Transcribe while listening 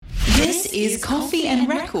This is Coffee and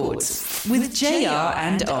Records with JR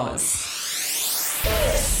and Oz.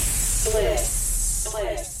 BlissRadio.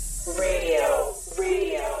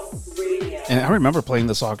 And I remember playing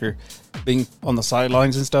the soccer, being on the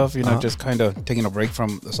sidelines and stuff, you know, just kind of taking a break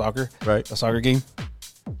from the soccer, right? The soccer game.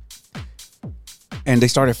 And they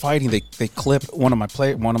started fighting. They clipped one of my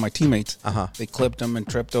teammates. They clipped him and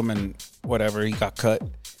tripped him and whatever. He got cut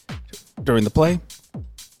during the play.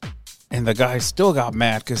 And the guy still got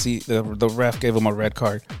mad because the ref gave him a red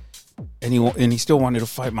card. And he still wanted to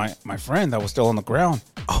fight my friend that was still on the ground.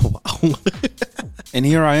 Oh, wow. And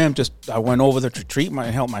here I am, I went over there to treat and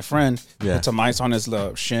help my friend. Yeah. Put some ice on his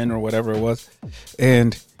shin or whatever it was.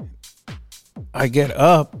 And I get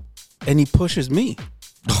up and he pushes me.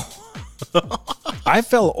 I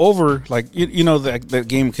fell over, like, you know, the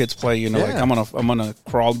game kids play, you know, like I'm gonna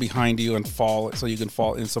crawl behind you and fall so you can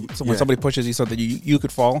fall. And so when somebody pushes you so that you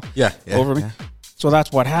could fall over me. Yeah. So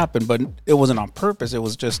that's what happened, but it wasn't on purpose. It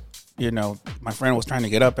was just, you know, my friend was trying to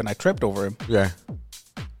get up and I tripped over him. Yeah.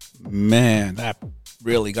 Man, that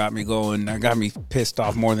really got me going. That got me pissed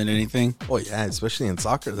off more than anything. Oh, yeah, especially in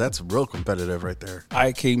soccer. That's real competitive right there.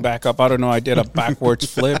 I came back up. I don't know. I did a backwards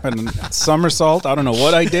flip and a somersault. I don't know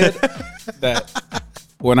what I did. That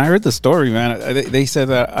when I heard the story, man, they said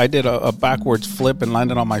that I did a backwards flip and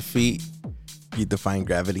landed on my feet. You define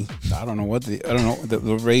gravity. I don't know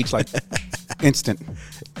the rage, like instant.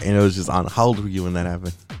 And it was just on. How old were you when that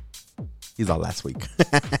happened? He's all last week.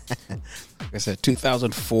 Like I said,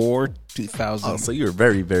 2004, 2000. Oh, so you were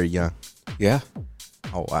very, very young. Yeah.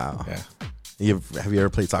 Oh, wow. Yeah. Have you ever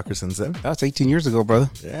played soccer since then? That's 18 years ago, brother.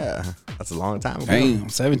 Yeah. That's a long time ago. Damn,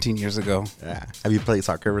 17 years ago. Yeah. Have you played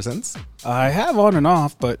soccer ever since? I have on and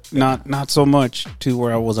off, but not so much to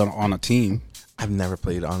where I was on a team. I've never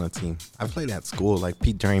played on a team. I've played at school, like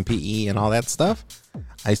during PE and all that stuff.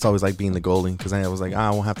 I used to always like being the goalie because I was like, I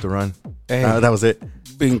won't have to run. Hey, that was it.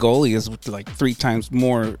 Being goalie is like 3 times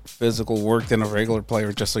more physical work than a regular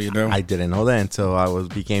player, just so you know. I didn't know that until I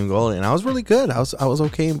became goalie, and I was really good. I was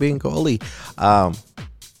okay in being goalie. I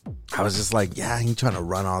was just like, yeah, I ain't trying to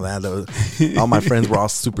run all that. All my friends were all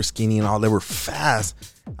super skinny and all. They were fast.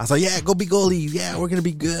 I was like, yeah, go be goalie. Yeah, we're going to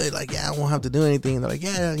be good. Like, yeah, I won't have to do anything. And they're like,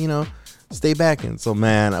 yeah, you know, stay back. And so,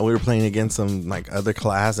 man, we were playing against some like other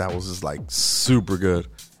class that was just like super good.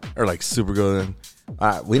 Or like super good.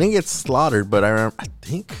 We didn't get slaughtered, but I'm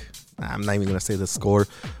not even going to say the score.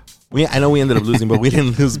 I know we ended up losing, but we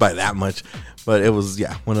didn't lose by that much. But it was,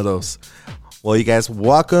 one of those. Well, you guys,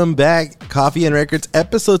 welcome back. Coffee and Records,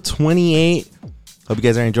 episode 28. Hope you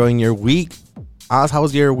guys are enjoying your week. Oz, how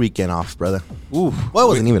was your weekend off, brother? Ooh. Well, it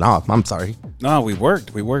wasn't even off. I'm sorry. No, we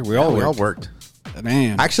worked. We all worked.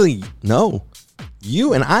 Man. Actually, no.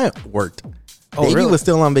 You and I worked. Oh, Davey really? was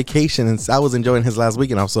still on vacation, and I was enjoying his last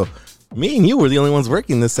weekend off. So me and you were the only ones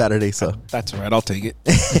working this Saturday. So that's all right. I'll take it.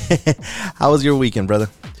 How was your weekend, brother?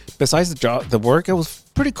 Besides the work, it was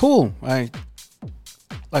pretty cool. I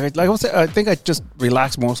think I just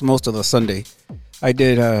relaxed most of the Sunday. I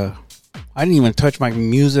didn't even touch my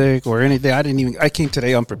music or anything. I came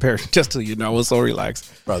today unprepared, just so you know. I was so relaxed.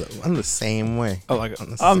 Brother, I'm the same way.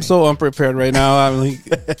 I'm so unprepared right now.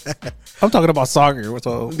 I'm talking about soccer,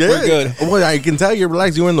 so we're good. Well, I can tell you're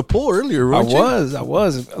relaxed. You were in the pool earlier, weren't you? I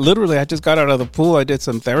was. Literally, I just got out of the pool. I did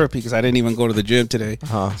some therapy because I didn't even go to the gym today.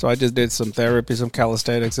 So I just did some therapy, some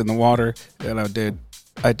calisthenics in the water. And I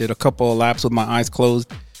did a couple of laps with my eyes closed.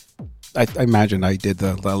 I imagine I did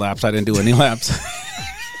the laps. I didn't do any laps.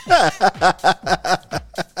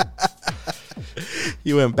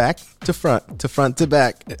 You went back to front to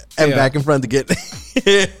back, and back in front to get.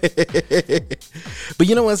 But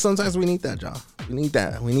you know what? Sometimes we need that, job. We need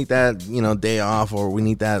that, day off, or we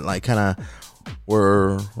need that, like, kind of,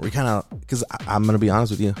 because I'm going to be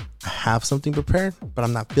honest with you. I have something prepared, but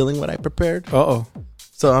I'm not feeling what I prepared. Uh-oh.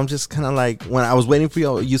 So I'm just kind of like, when I was waiting for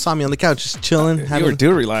you saw me on the couch just chilling. You were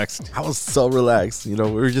too relaxed. I was so relaxed. We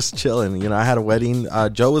were just chilling. I had a wedding.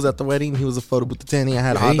 Joe was at the wedding. He was a photo booth attending. I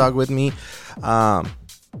had a hot dog with me.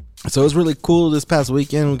 So it was really cool this past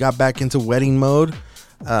weekend. We got back into wedding mode.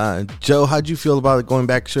 Joe, how'd you feel about going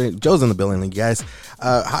back? Joe's in the building, you guys.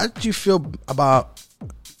 How'd you feel about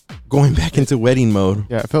going back into wedding mode?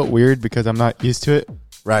 Yeah, it felt weird because I'm not used to it.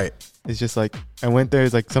 Right. It's just like, I went there,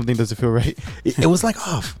 it's like something doesn't feel right. It was like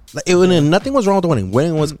off. Nothing was wrong with the wedding.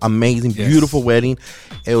 Wedding was amazing. Yes. Beautiful wedding.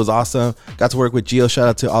 It was awesome. Got to work with Gio. Shout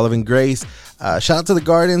out to Olive and Grace. Shout out to the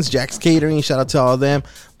Gardens, Jack's Catering. Shout out to all of them.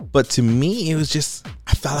 But to me, it was just,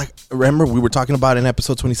 I felt like, remember we were talking about in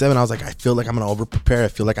episode 27, I was like, I feel like I'm going to over prepare. I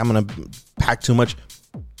feel like I'm going to pack too much.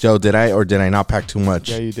 Joe, did I or did I not pack too much?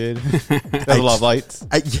 Yeah, you did. There's a lot of lights.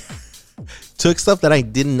 I took stuff that I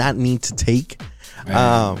did not need to take.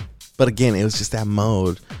 But again, it was just that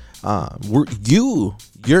mode.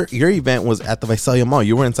 Your event was at the Visalia Mall.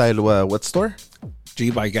 You were inside what store? G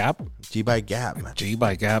by Gap. G by Gap. G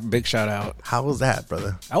by Gap. Big shout out. How was that,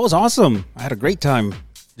 brother? That was awesome. I had a great time.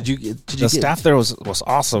 The staff there was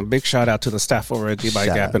awesome. Big shout out to the staff over at G by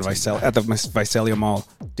Gap and at the Visalia Mall.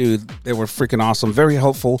 Dude, they were freaking awesome. Very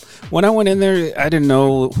helpful. When I went in there, I didn't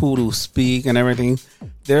know who to speak and everything.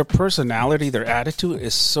 Their personality, their attitude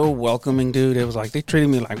is so welcoming, dude. It was like they treated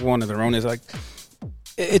me like one of their own. It's like,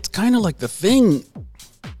 it's kind of like the thing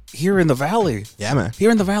here in the Valley. Yeah, man.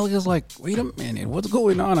 Here in the Valley is like, wait a minute, what's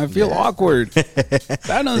going on? I feel awkward.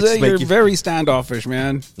 San Jose, you're very standoffish,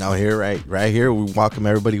 man. No, here, right here, we welcome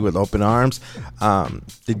everybody with open arms.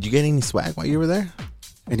 Did you get any swag while you were there?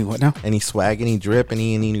 Any what now? Any swag, any drip,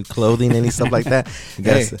 any new clothing, any stuff like that?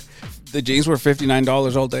 Hey, the jeans were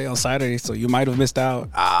 $59 all day on Saturday, so you might have missed out.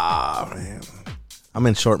 Ah, man. I'm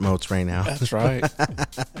in short modes right now. That's right.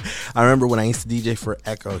 I remember when I used to DJ for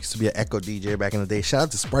Echo. I used to be an Echo DJ back in the day. Shout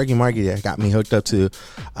out to Sparky Marky that got me hooked up to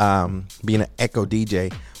being an Echo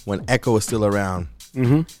DJ when Echo was still around.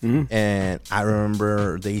 And I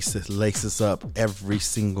remember they used to lace us up every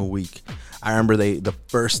single week. I remember the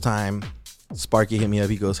first time Sparky hit me up,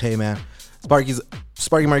 he goes, hey, man,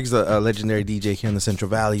 Sparky Marky's a legendary DJ here in the Central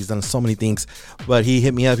Valley. He's done so many things, but he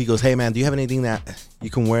hit me up. He goes, hey, man, do you have anything that you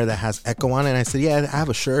can wear that has Echo on it? And I said, yeah, I have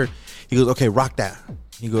a shirt. He goes, okay, rock that.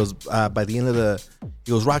 He goes, by the end of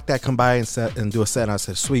he goes, rock that, come by and do a set. And I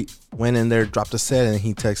said, sweet. Went in there, dropped a set, and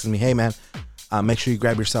he texted me, hey, man, make sure you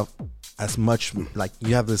grab yourself as much, like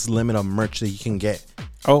you have this limit of merch that you can get.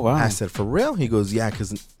 Oh, wow. I said, for real? He goes, yeah,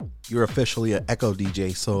 because you're officially an Echo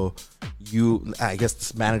DJ, so I guess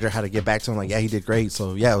this manager had to get back to him, like, yeah, he did great.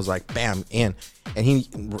 So yeah, it was like bam, in.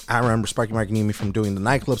 And I remember Sparky Mark knew me from doing the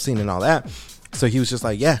nightclub scene and all that, so he was just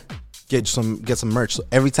like, yeah, get some merch. So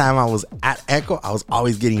every time I was at Echo, I was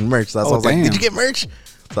always getting merch. So I was like, did you get merch?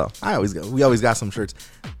 So we always got some shirts.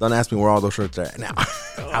 Don't ask me where all those shirts are at now.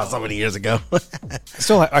 That was so many years ago.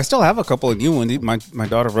 I still have a couple of new ones. My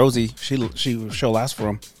daughter Rosie, she'll ask for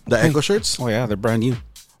them. The Echo shirts? Oh yeah, they're brand new.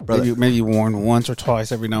 Brother. Maybe worn once or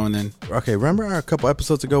twice every now and then. Okay, remember a couple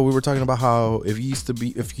episodes ago we were talking about how if you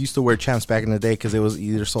used to wear Champs back in the day because it was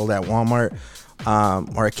either sold at Walmart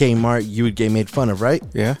or at Kmart, you would get made fun of, right?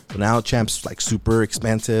 Yeah. But now Champs like super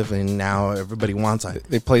expensive, and now everybody wants it.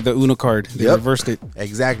 They played the Uno card. They reversed it.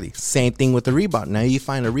 Exactly. Same thing with the Reebok. Now you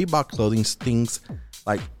find a Reebok clothing things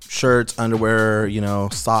like shirts, underwear,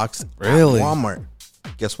 socks. Really? At Walmart.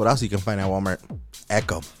 Guess what else you can find at Walmart?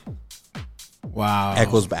 Echo. Wow.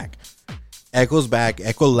 Echo's back.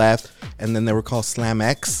 Echo left, and then they were called Slam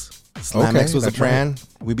X. Slam X was a brand.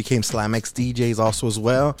 Right. We became Slam X DJs also as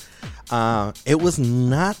well. It was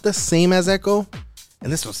not the same as Echo,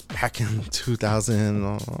 and this was back in 2000. I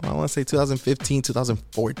want to say 2015,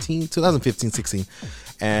 2014, 2015, 16,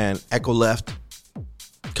 and Echo left.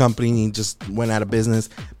 Company just went out of business,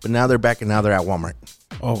 but now they're back, and now they're at Walmart.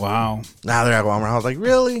 Oh, wow. Now they're at Walmart. I was like,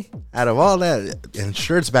 really? Out of all that, and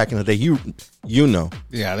shirts back in the day, you know.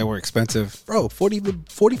 Yeah, they were expensive. Bro,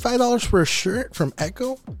 $45 for a shirt from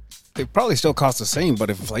Echo? They probably still cost the same, but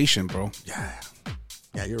inflation, bro. Yeah,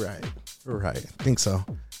 you're right. You're right. I think so.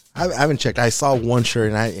 I haven't checked. I saw one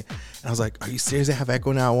shirt, and I was like, are you serious? They have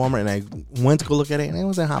Echo now at Walmart? And I went to go look at it, and it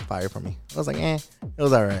wasn't hot fire for me. I was like, it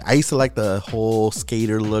was all right. I used to like the whole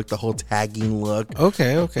skater look, the whole tagging look.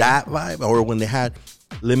 Okay. That vibe. Or when they had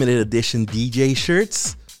limited edition DJ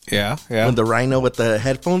shirts. Yeah. When the Rhino with the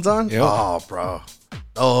headphones on. Yep. Oh, bro.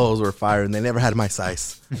 Those were fire, and they never had my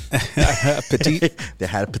size. Petite? They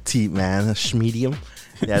had a petite, man. A schmedium.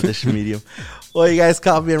 Yeah, the schmedium. Well, you guys,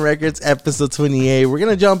 Coffee and Records, episode 28. We're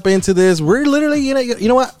going to jump into this. We're literally, you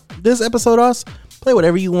know what? This episode, us, play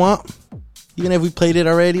whatever you want. Even if we played it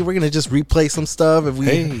already, we're going to just replay some stuff. I'm down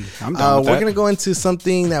with that. We're going to go into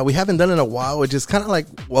something that we haven't done in a while, which is kind of like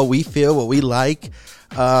what we feel, what we like.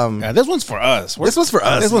 This one's for us. This one's for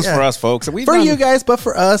us, folks. You guys, but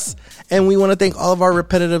for us. And we want to thank all of our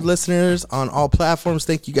repetitive listeners on all platforms.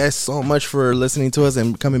 Thank you guys so much for listening to us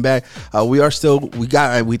and coming back. I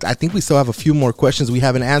think we still have a few more questions we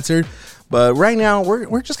haven't answered. But right now,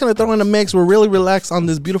 we're just going to throw in a mix. We're really relaxed on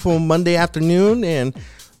this beautiful Monday afternoon. And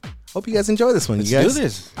hope you guys enjoy this one. Let's do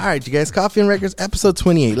this. All right, you guys. Coffee and Records, episode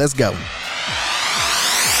 28. Let's go.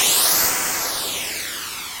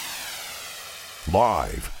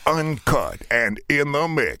 Live, uncut, and in the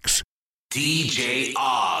mix. DJ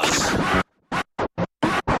Oz.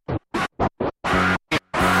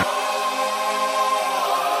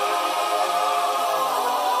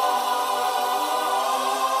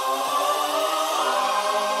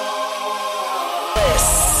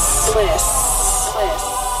 Bliss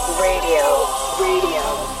Radio.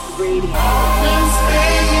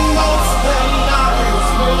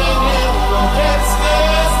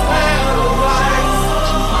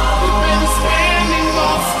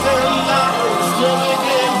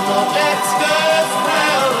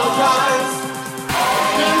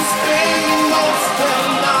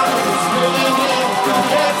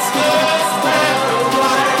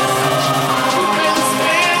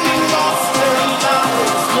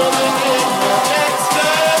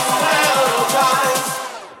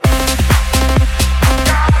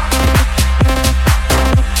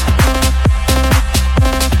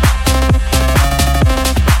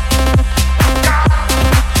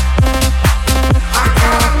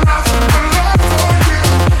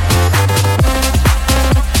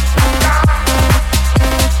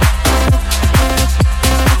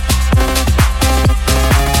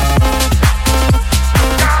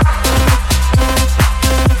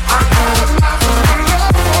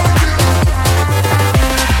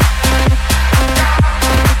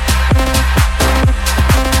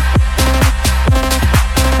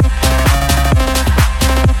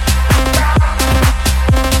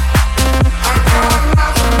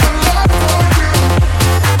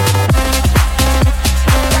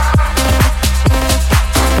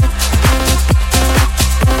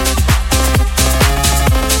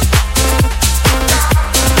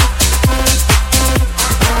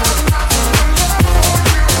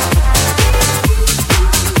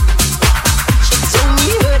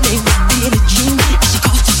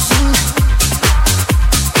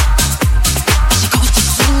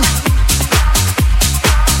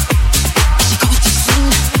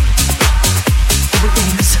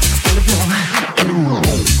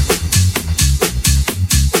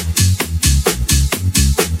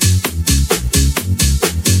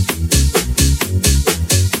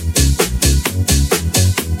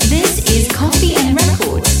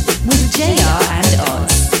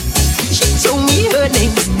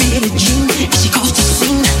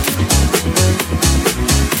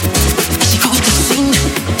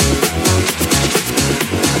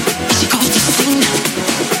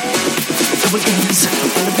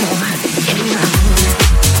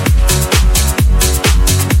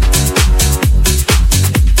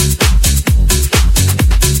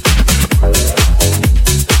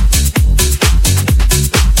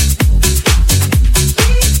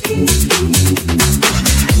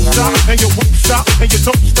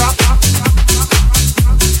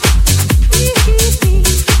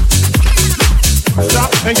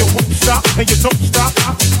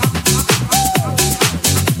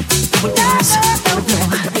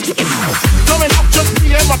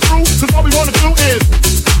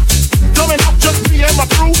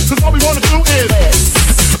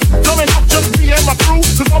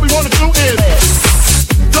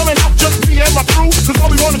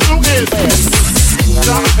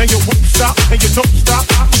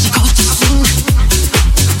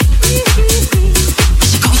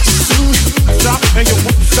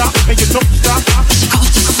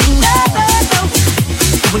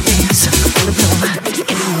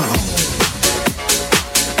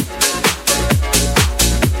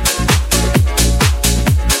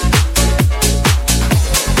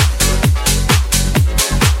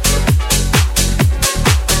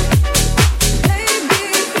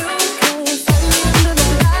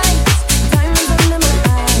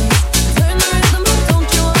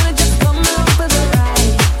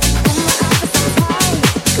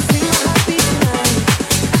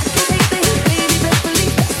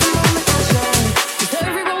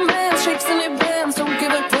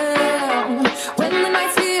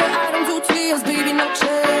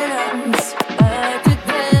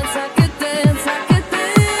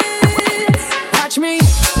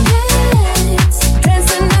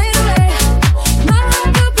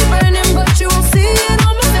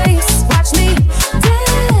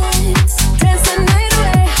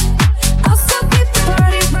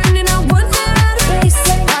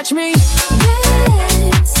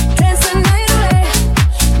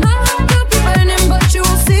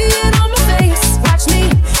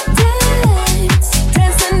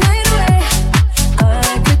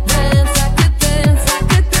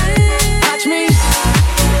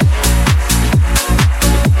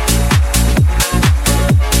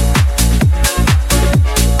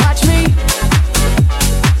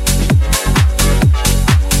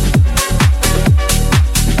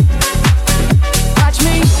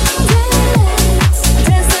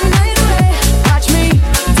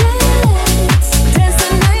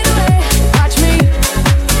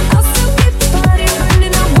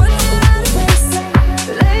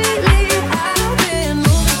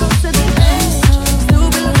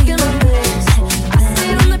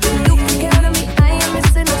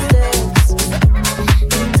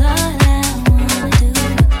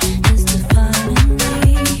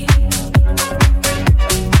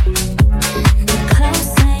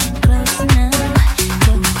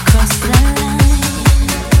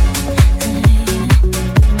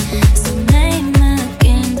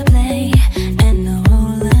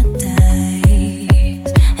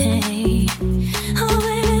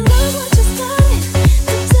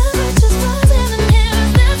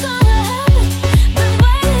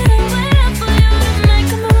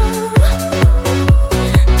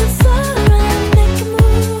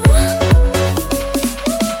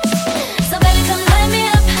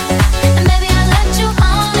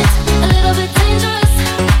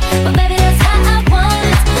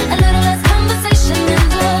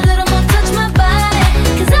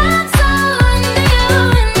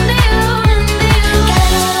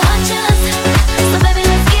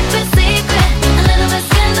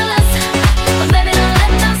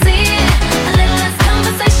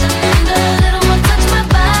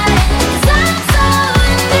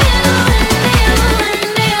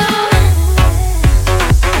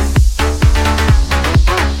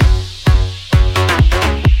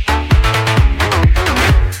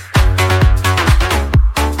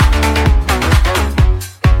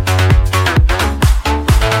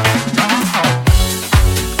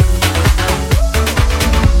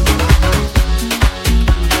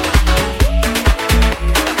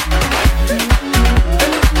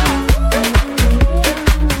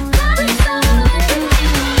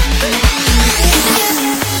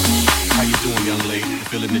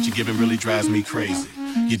 drives me crazy.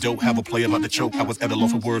 You don't have a play about the choke. I was at a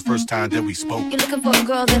loss for words first time that we spoke. You're looking for a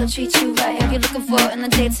girl that'll treat you right. You're looking for in the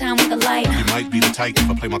daytime with the light. You might be the type if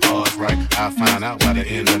I play my cards right. I'll find out by the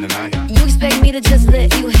end of the night. You expect me to just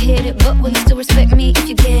let you hit it, but will you still respect me if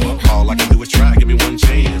you get it? All I can do is try, give me one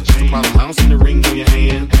chance. Just a problem bouncing the ring on your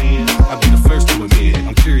hand. I'll be the first to admit it.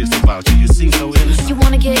 I'm curious about you, you seem so innocent. You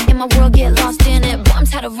wanna get in my world, get lost in it. Boy, I'm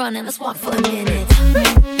tired of running, let's walk for a minute.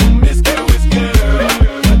 Miss girl,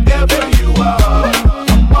 whatever you are,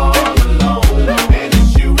 I'm all alone, and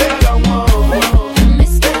it's you that I want.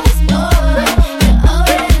 Mr. Boy, you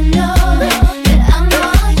already know that I'm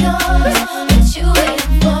all yours. What you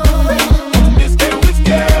waiting for? Miss girl,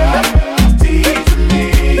 teasing me.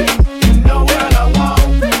 You know what I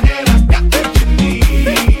want, and I got what you need.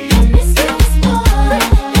 Mr. Boy,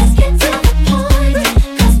 let's get to the point,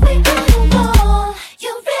 'cause we on a roll.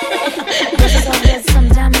 You ready? Roses are red, some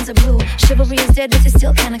diamonds are blue. Chivalry is dead, but you're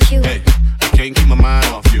still kinda cute. Hey, I can't keep my mind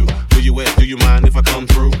off you. Where you at? Do you mind if I come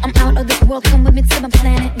through? I'm out of this world, come with me to my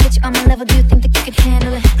planet. Get you on my level, do you think that you can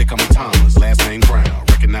handle it? They call me Thomas, last name Brown.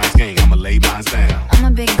 Recognize gang, I'ma lay mine down. I'm a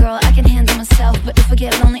big girl, I can handle myself. But if I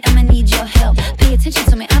get lonely, I'ma need your help. Pay attention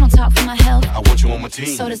to me, I don't talk for my health. I want you on my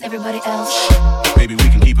team. So does everybody else. Maybe we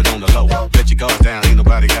can keep it on the low. Let your guard down, ain't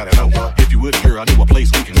nobody gotta know. If you would, girl, I know a place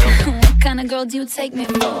we can go. What kind of girl do you take me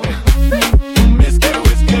for? Miss girl,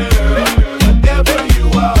 whatever you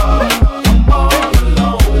are, I'm all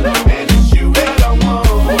alone, and it's you that I want.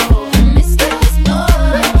 Mr.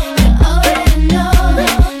 Boy, you already know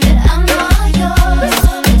that I'm all yours.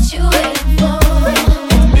 What you waiting for?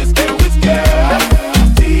 Miss girl,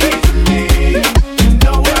 teasing me. You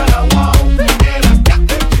know what I want, and I got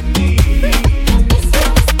what you need. Mr.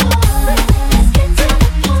 Boy, let's get to the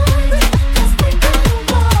point, 'cause we on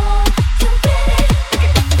a roll. You ready?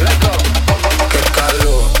 Let go. Qué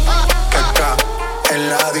calor, en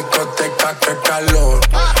la discoteca, qué calor.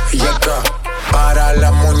 Y acá, para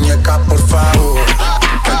la muñeca, por favor.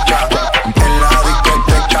 Acá, en la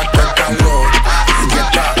discoteca, qué calor. Y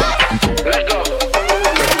acá,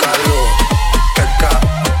 qué calor. Acá,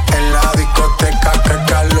 en la discoteca, qué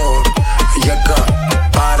calor. Y acá,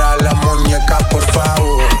 para la muñeca, por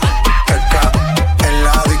favor. Acá, en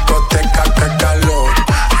la discoteca, qué calor.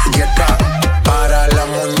 Y acá, para la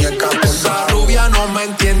muñeca, por favor. Esa rubia no me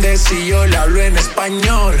entiende si yo le hablo en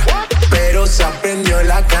español, pero se aprendió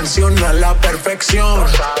la canción a la perfección.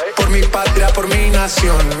 Por mi patria, por mi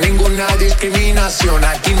nación, ninguna discriminación.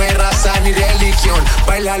 Aquí no hay raza ni religión,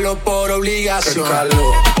 bailalo por obligación. Qué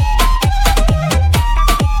calor,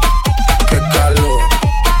 qué calor,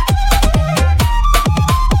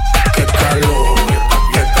 qué calor.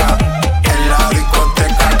 Y acá, en la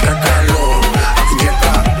discoteca, qué calor. Y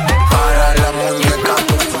acá, para la muñeca,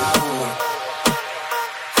 por favor.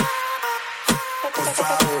 Por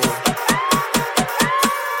favor.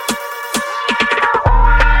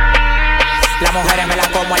 Las mujeres me la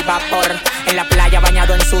como al vapor. En la playa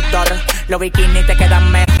bañado en sudor. Los bikinis te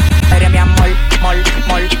quedan mejor. Eres mi amor, mol.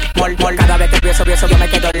 Cada vez que empiezo yo me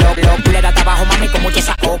quedo loco. Le das trabajo, mami, con mucho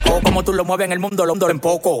sacoco. Como tú lo mueves en el mundo, lo en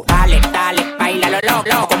poco. Dale, bailalo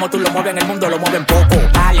loco. Como tú lo mueves en el mundo, lo mueven poco.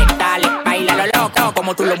 Dale, bailalo loco.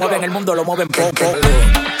 Como tú lo mueves en el mundo, lo mueven poco.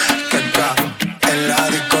 En la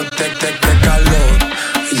discoteca, qué calor.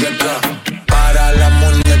 Y acá, para la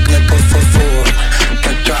muñeca, por favor.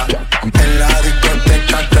 Acá, en la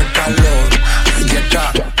discoteca, qué calor. Y acá,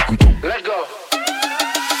 Let's go.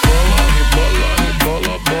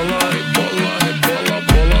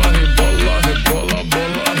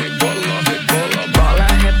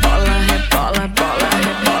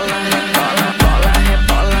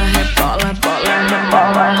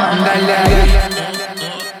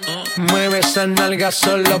 mueve esa nalga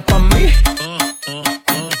solo pa' mí.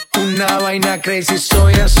 Una vaina crazy,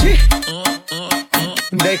 soy así.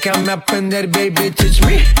 Déjame aprender, baby, teach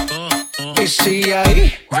me. Y sigue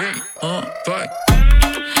ahí. I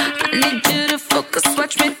need you to focus,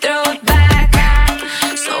 watch me throw it back.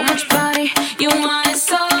 So much body, you want it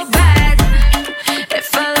so bad.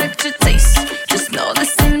 If I let you taste, just know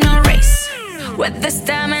this ain't no race. With the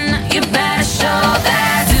stamina, you better show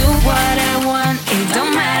that. Do what I want, it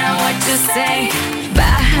don't matter what you say.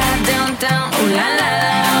 Baja down, ooh la la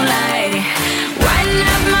la, ooh la. Wind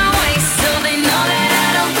up my waist so they know that I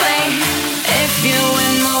don't play. If you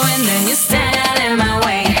ain't moving, then you stand out in my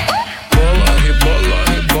way.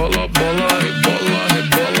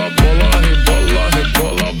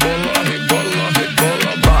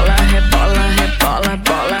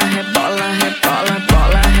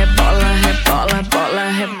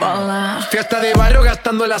 Fiesta de barrio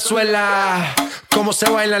gastando mostrando la suela. Cómo se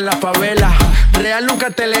baila en la favela. Real nunca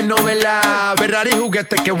telenovela. Ferrari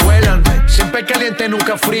juguetes que vuelan. Siempre caliente,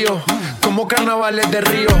 nunca frío. Como carnavales de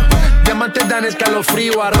Río. Diamantes dan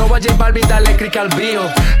escalofrío. @J dale click al brío.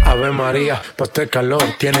 Ave María, pa' este calor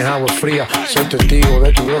tienes agua fría. Soy testigo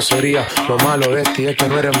de tu grosería. Lo malo de ti es que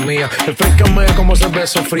no eres mía. Refrescame como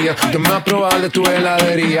cerveza fría. Yo me voy a probar de tu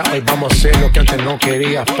heladería. Hoy vamos a hacer lo que antes no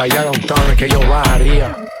quería. Pa' allá downtown es que yo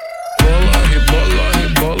bajaría. Bola, bola,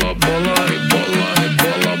 bola, bola, bola, bola,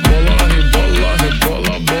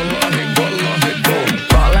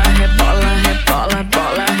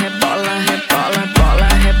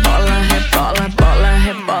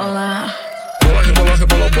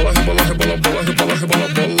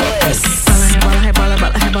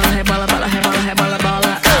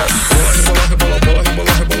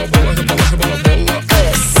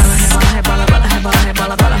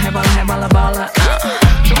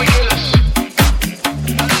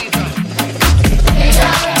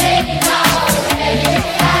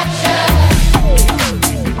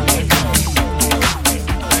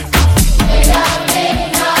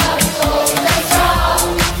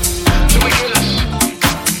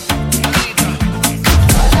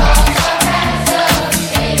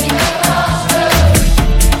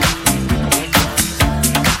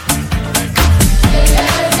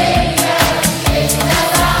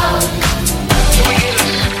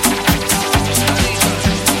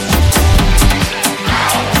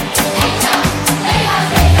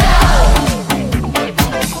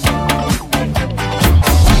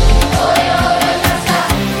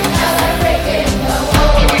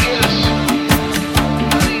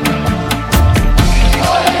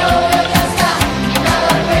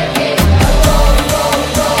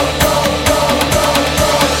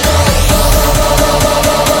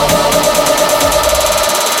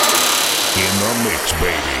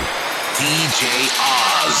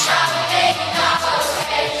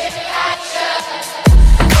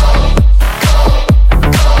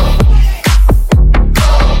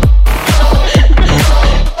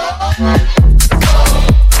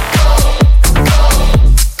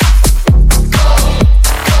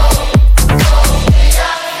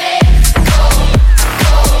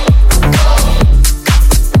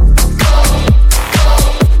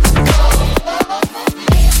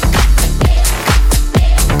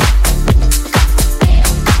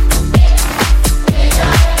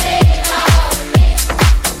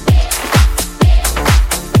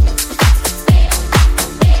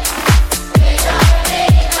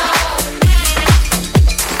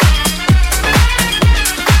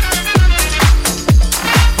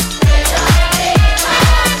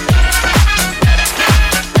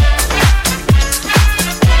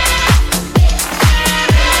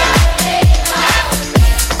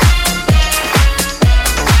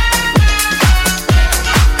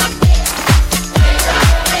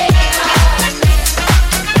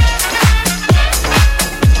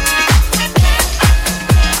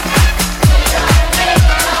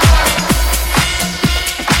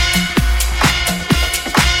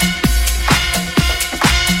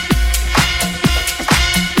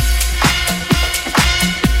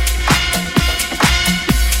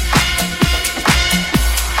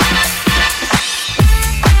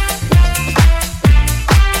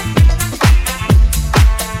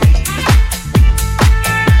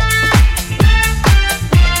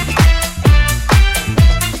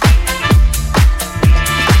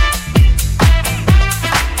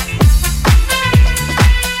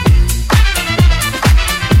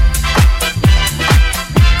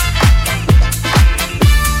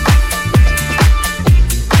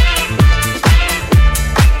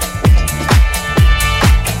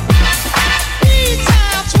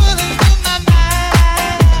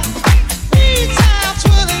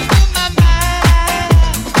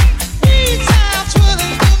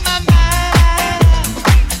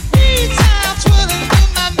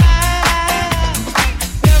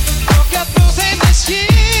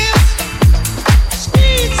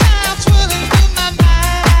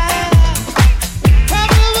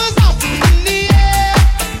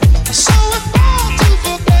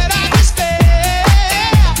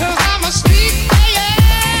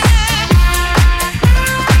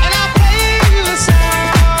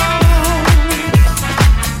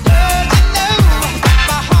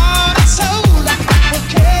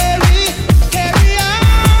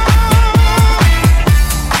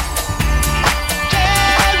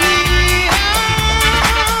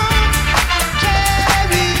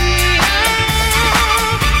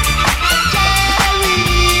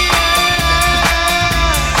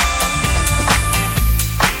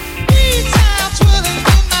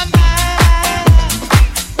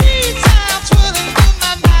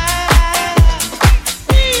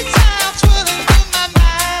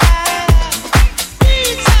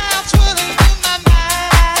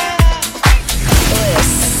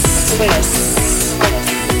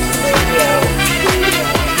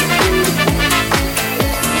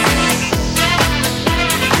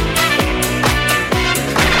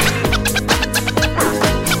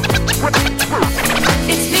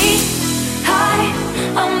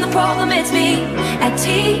 problem, it's me. At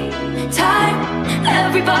tea time,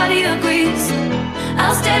 everybody agrees.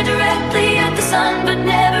 I'll stare directly at the sun, but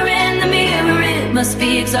never in the mirror. It must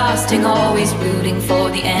be exhausting, always rooting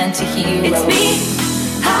for the anti-hero. It's me,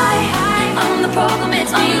 I'm the problem,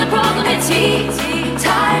 it's me. At tea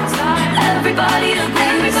time, everybody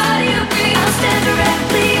agrees. I'll stare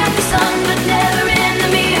directly at the sun, but never in the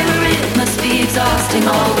mirror. It must be exhausting,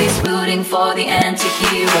 always rooting for the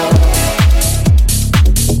anti-hero.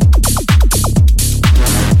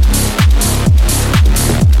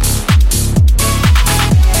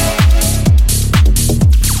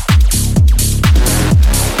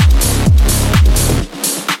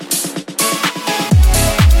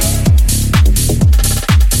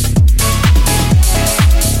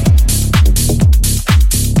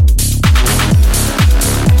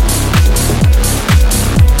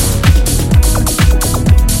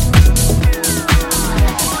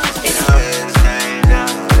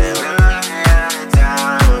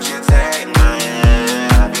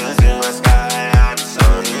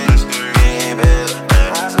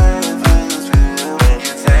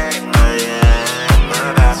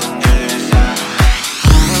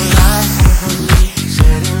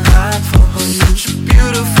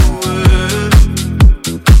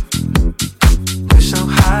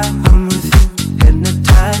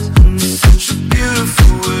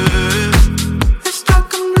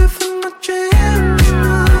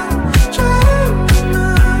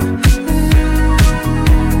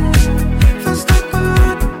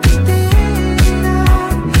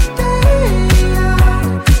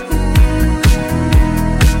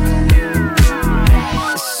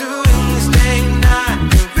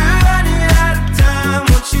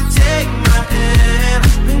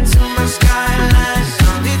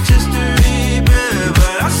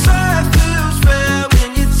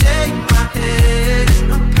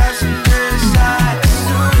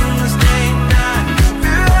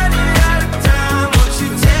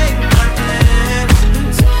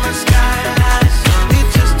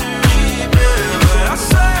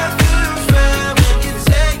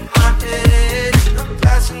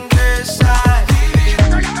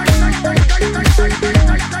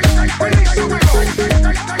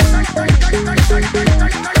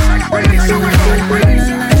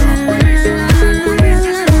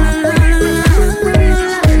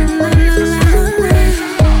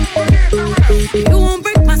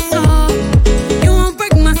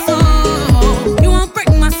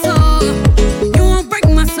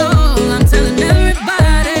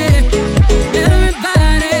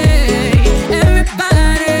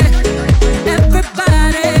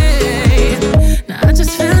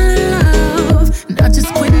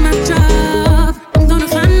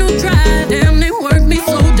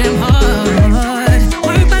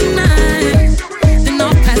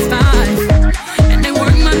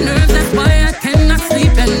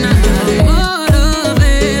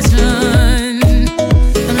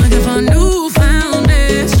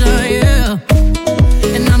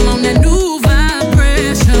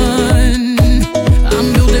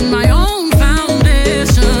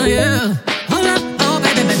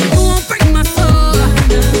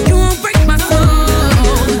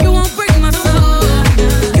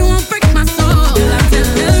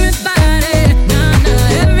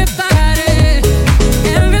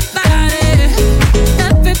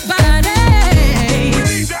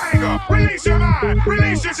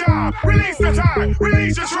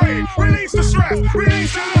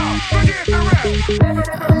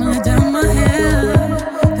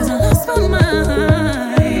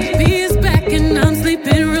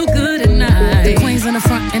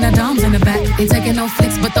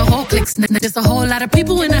 There's a whole lot of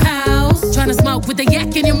people in the house trying to smoke with the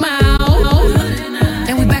yak in your mouth.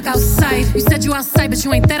 And we back outside. You said you outside, but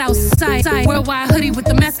you ain't that outside. Worldwide hoodie with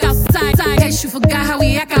the mask outside. In case you forgot how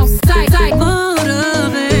we act outside.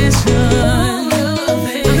 Motivation.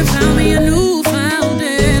 I found me a new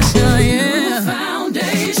foundation. Yeah.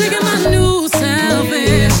 Checking my new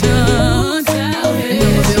salvation. And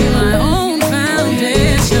I'ma build my own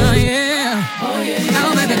foundation. Yeah.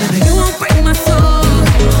 Oh, baby, you won't break my soul.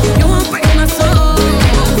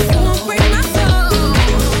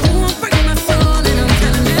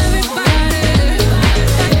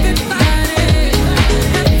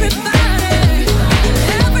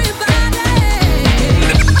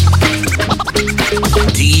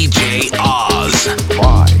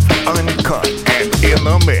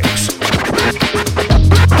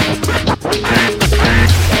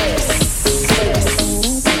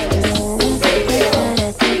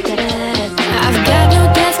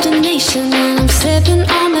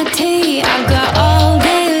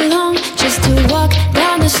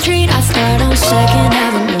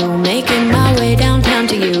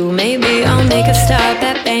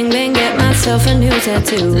 a new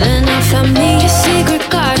tattoo. Then I found me a secret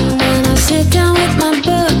garden and I sit down with my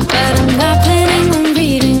book. But I'm not planning on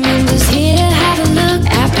reading, I'm just here to have a look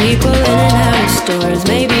at people in and out of stores.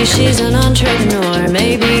 Maybe she's an entrepreneur,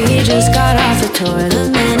 maybe he just got off the tour. The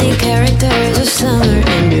many characters of summer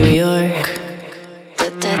in New York.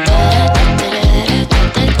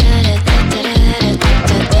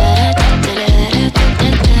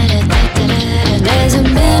 There's a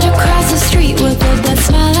man across the street with the best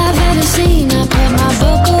smile I've ever seen. I put my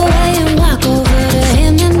book away and walk over to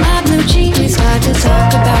him in my blue jeans. We start to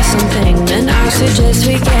talk about something, and I suggest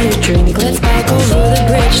we get a drink. Let's bike over the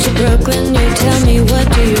bridge to Brooklyn. You tell me, what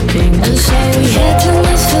do you think? And so we head to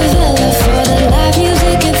Miss Favela for the live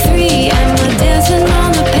music at 3. And we're dancing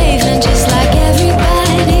on the pavement just like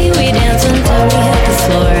everybody. We dance until we hit the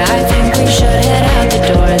floor. I think we should head out the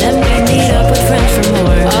door. Then we meet up with friends for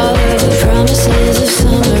more. All of the promises of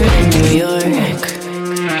summer in New York.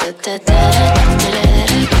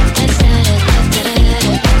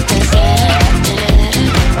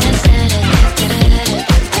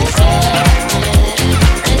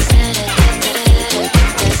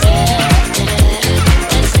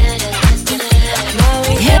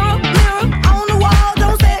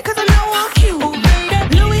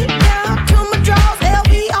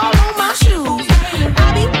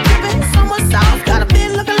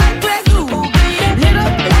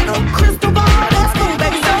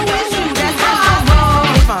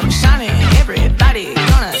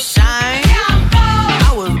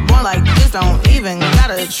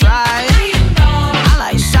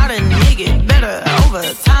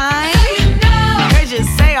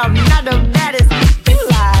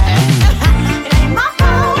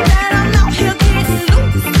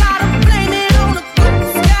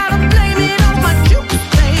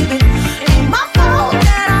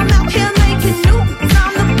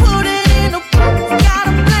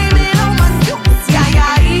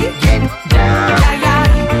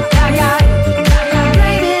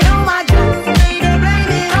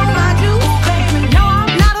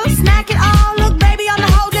 Snack it all, look baby, on the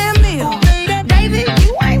whole damn meal. David,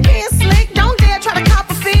 you ain't being slick.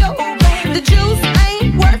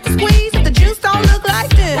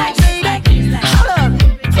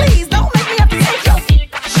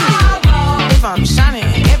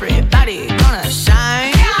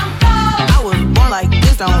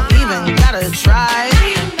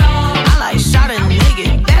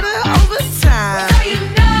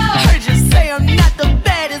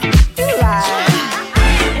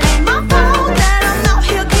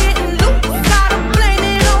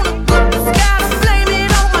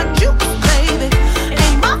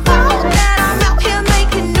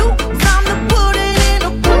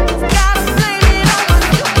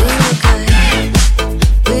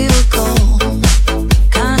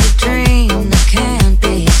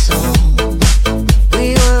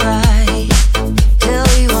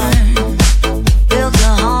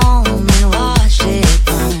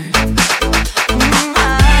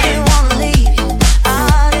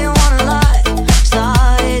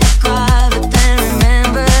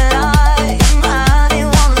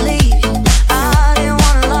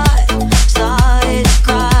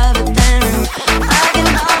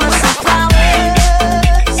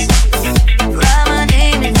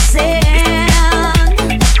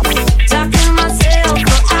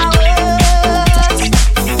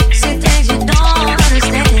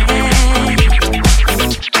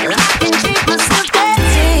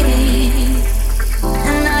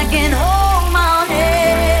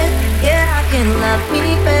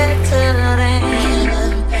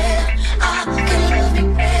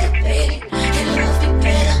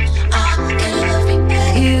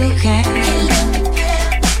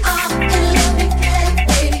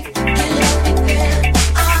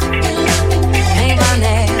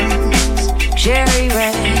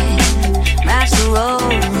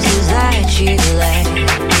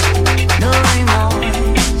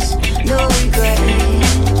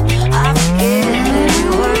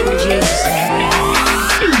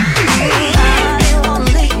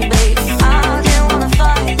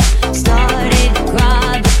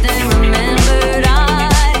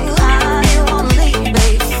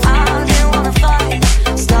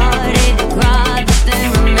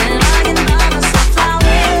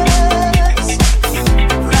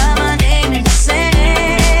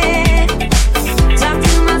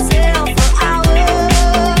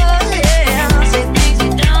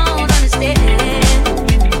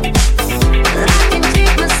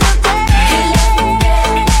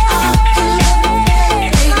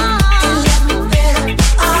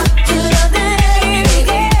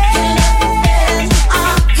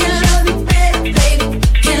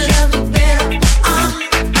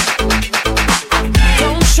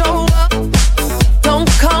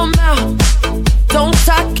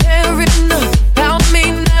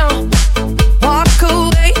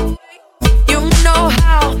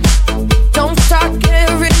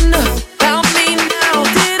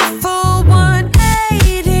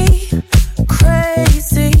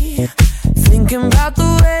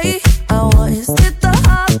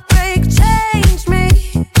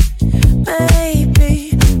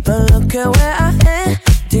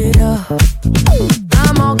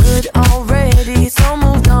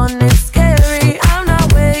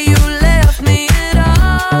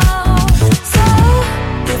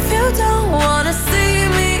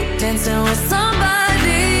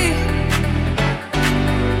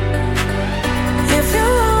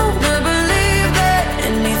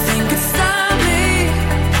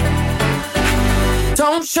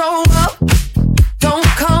 Don't show up, don't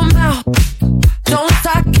come out, don't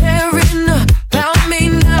start caring about me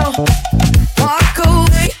now. Walk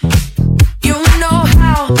away, you know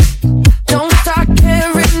how. Don't start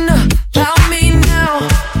caring about me now.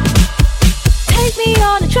 Take me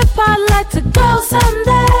on a trip, I'd like to go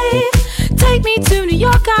someday. Take me to New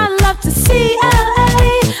York, I'd love to see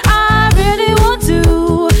LA. I really want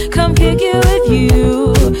to come kick it with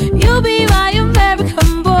you. You'll be my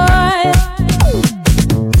American boy.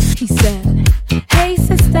 He said, hey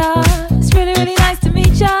sister, it's really, really nice to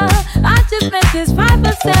meet ya. I just met this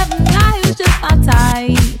 5'7" guy who's just my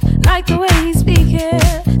type. Like the way he's speaking,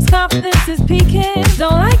 his confidence is peaking.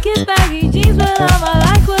 Don't like his baggy jeans, but I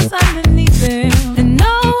like what's underneath him. And no,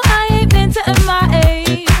 I ain't been to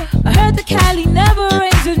MIA. I heard that Cali never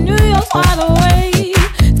rains and New York's wide away.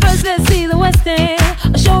 First let's see the West End,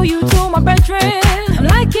 I'll show you to my brethren. I'm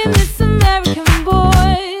liking this American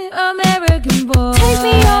boy, American boy. Take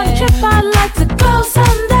me on a trip, I'd like to go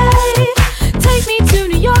someday. Take me to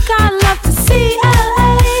New York, I'd love to see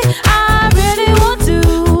LA. I really want to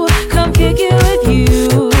come kick it with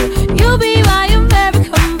you. You'll be my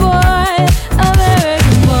American boy,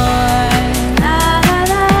 American boy. La la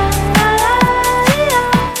la la la la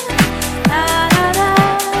la la la.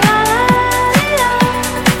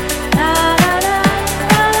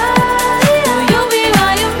 You'll be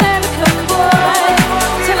my American boy.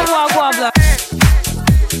 Tell him walk, walk, block.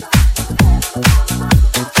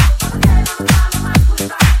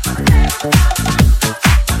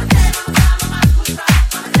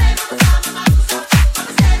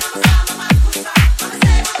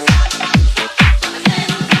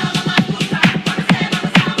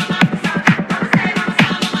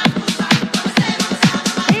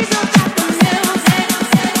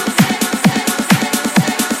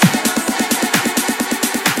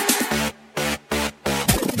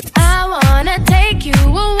 I wanna take you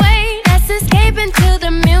away. Let's escape into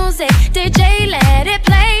the music. DJ, let it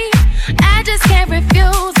play. I just can't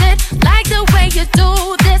refuse it. Like the way you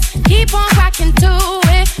do this. Keep on rocking to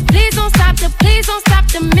it. Please don't stop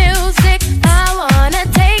the music. I wanna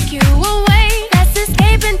take you away. Let's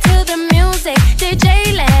escape into the music.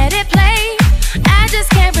 DJ, let it play. I just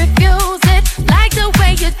can't refuse it. Like the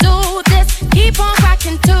way you do this. Keep on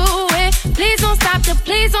rocking to it. Please don't stop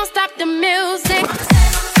the music.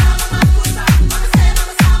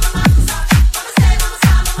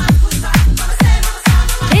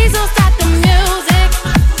 Please don't stop the music.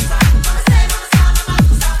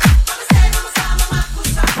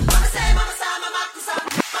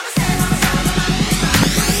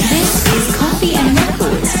 This is Coffee and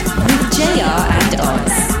Records with JR and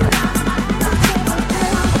Oz.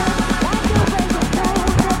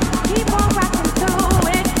 Keep on rocking to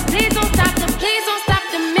it. Please don't stop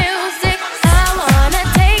the music. I wanna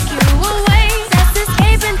take you away. Let's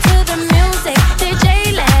escape into the music. DJ,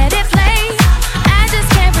 let it play. I just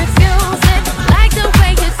can't refuse it. Like the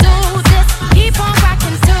way you do this. Keep on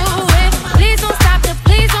rocking to it. Please don't stop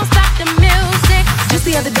the music. Just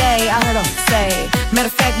the other day, I heard her say, matter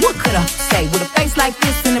of fact, what could I say? With a face like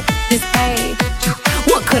this and this pay,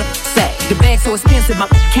 what could I say? The bag so expensive, my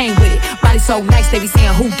came with it. Body so nice, they be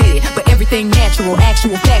saying who did it. But everything natural,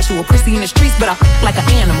 actual, factual. Prissy in the streets, but I like an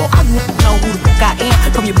animal. I know who the fuck I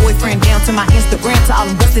am. From your boyfriend down to my Instagram, to all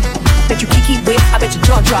them busted that you kiki with. I bet your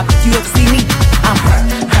jaw drop if you ever see me. I'm her.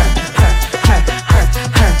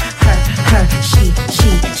 She.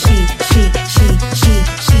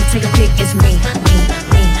 Take a pic, it's me.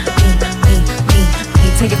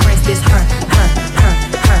 Take a friends, this her.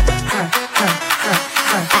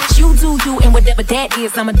 You do you, and whatever that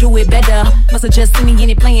is, I'ma do it better. Must've just seen me in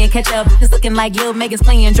it playing catch up. It's looking like Lil Megan's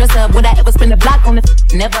playing dress up. Would I ever spend a block on the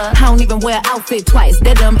never? I don't even wear outfit twice.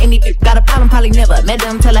 Dead them, any got a problem, probably never met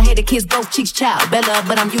them. Tell her, hey, the kids both cheeks child. Bella,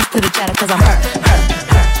 but I'm used to the chatter, cause I'm her.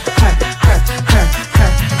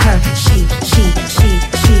 She.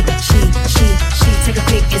 Take a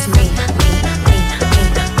pic, it's me.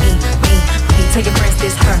 Take a friends,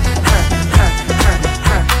 this her.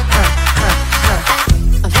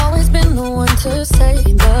 I've always been the one to say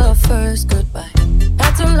the first goodbye.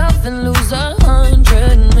 Had to love and lose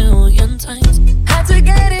 100 million times. Had to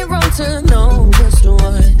get it wrong to know just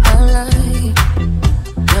what I like.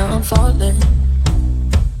 Now I'm falling.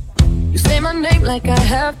 You say my name like I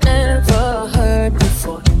have never heard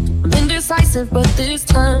before. I'm indecisive, but this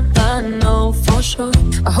time I know for sure.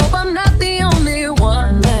 I hope I'm not the only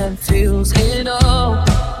one that feels it all.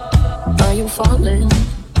 Are you falling?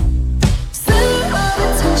 Center of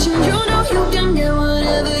attention, you know you can get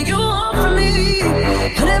whatever you want from me.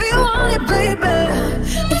 Whatever you want it, baby.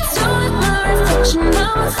 It's all in my reflection.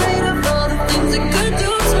 I'm afraid of all the things it could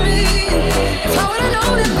do to me. If I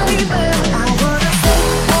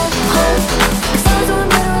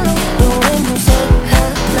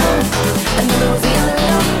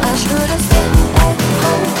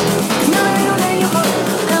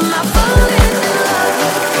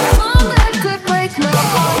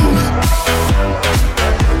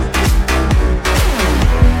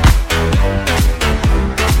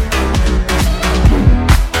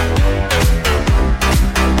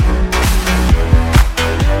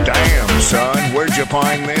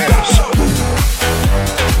Find this.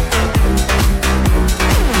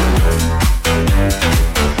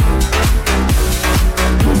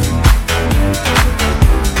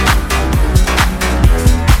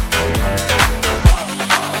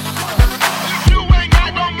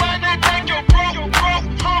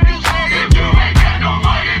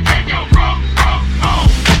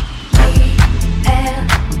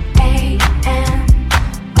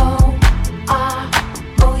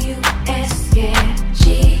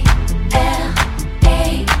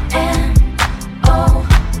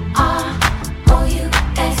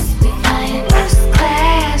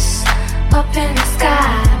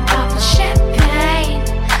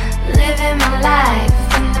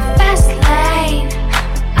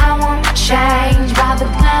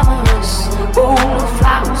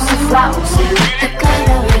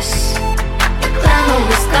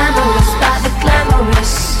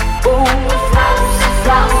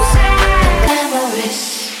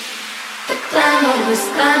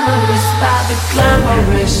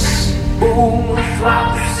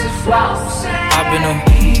 I've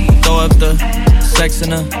been throw up the sex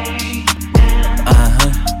in her.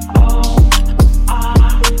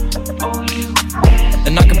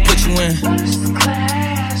 And I can put you in.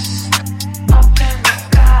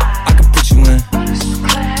 I can put you in.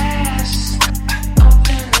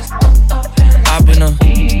 I've been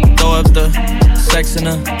throw up the sex in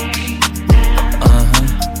her.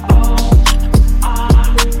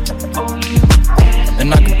 And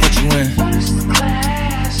I can put you in.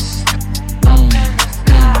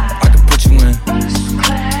 I can put you in.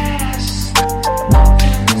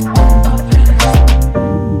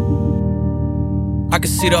 I can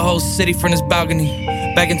see the whole city from this balcony.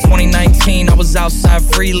 Back in 2019, I was outside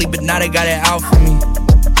freely, but now they got it out for me.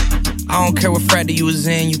 I don't care what frat that you was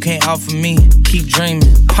in, you can't out for me. Keep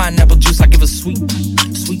dreaming. Pineapple juice, I give a sweet.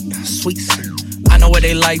 I know what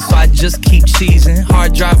they like, so I just keep cheesing.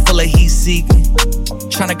 Hard drive full of heat seeking.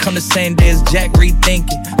 Tryna come the same day as Jack,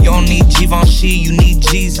 rethinking. You don't need Givenchy, you need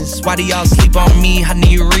Jesus. Why do y'all sleep on me? I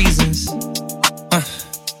need reasons.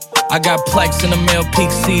 I got plex in the mail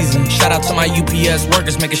peak season. Shout out to my UPS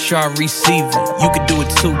workers, making sure I receive it. You could do it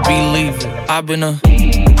too, believe it. I've been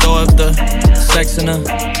throw up the sex in her.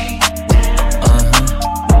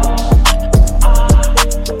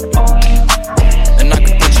 And I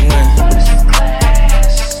can put you in.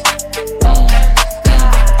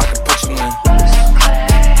 I can put you in.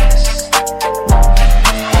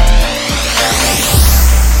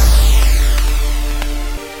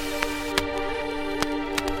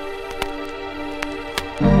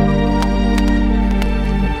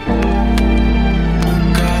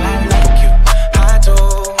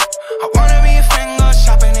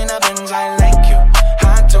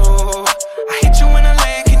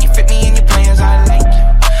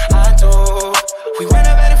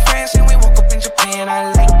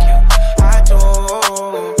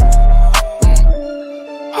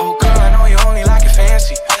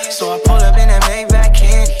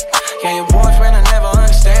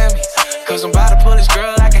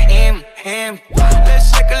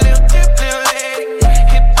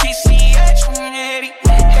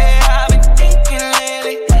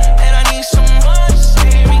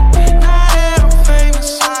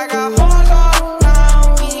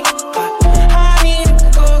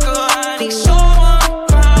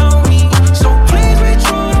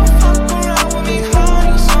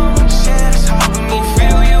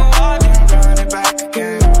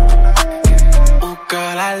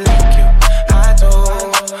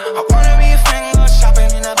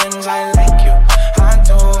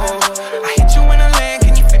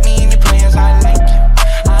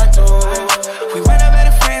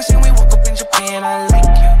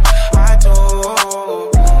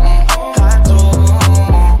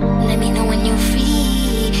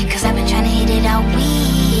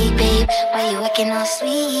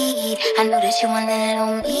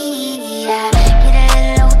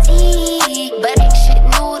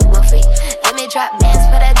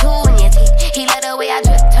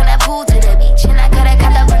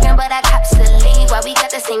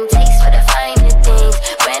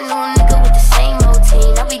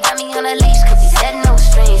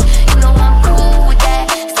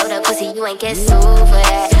 Get so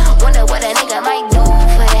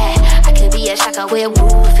so where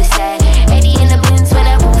roof is at. 80 in the bins when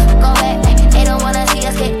that roof go back. They don't wanna see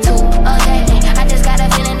us get too okay. I just got a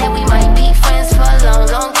feeling that we might be friends for a long,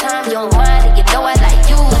 long time. You don't mind it, you know I like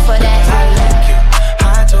you for that. I like you,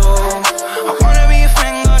 I do. I wanna be a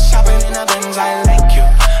friend, go shopping in the bins. I like you,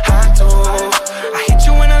 I do. I hit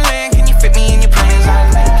you in the leg, can you fit me in your plans? I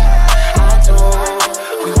like you, I do.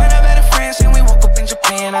 We went out better friends and we woke up in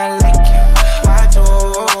Japan. I like you, I do.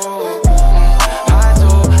 I do.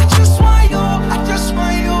 I just want you, I just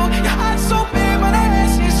want you. Your heart's so big, but I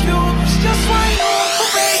ask is you. Just want you,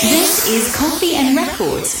 baby. This is Coffee and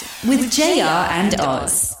Records with JR and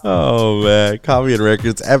Oz. Oh man, Coffee and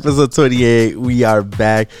Records, episode 28. We are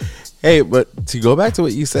back. Hey, but to go back to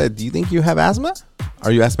what you said, do you think you have asthma?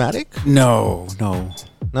 Are you asthmatic? No.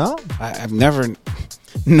 I've never.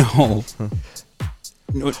 No.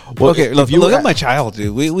 Well, Okay, look at my childhood.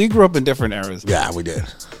 We grew up in different eras. Yeah, we did.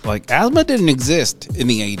 Like, asthma didn't exist in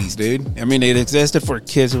the 80s, dude. I mean, it existed for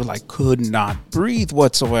kids who, like, could not breathe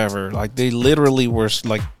whatsoever. Like, they literally were,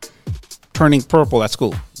 like, turning purple at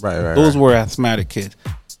school. Right. Those were asthmatic kids.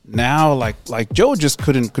 Now, like Joe just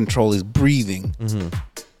couldn't control his breathing.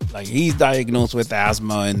 Mm-hmm. Like, he's diagnosed with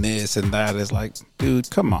asthma and this and that. It's like, dude,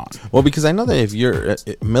 come on. Well, because I know that if you're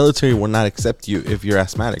military will not accept you if you're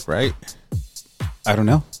asthmatic, right? I don't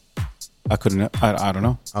know. I don't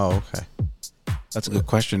know. Oh, okay. That's a good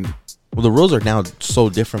question. Well, the rules are now so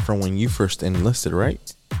different from when you first enlisted, right?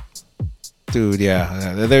 Dude,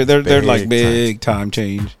 yeah. They're like big time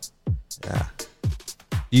change. Yeah.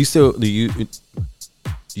 Do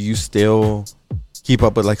you still keep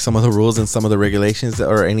up with like some of the rules and some of the regulations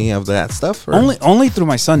or any of that stuff? Or? Only through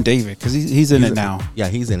my son David, because he's in it now. Yeah,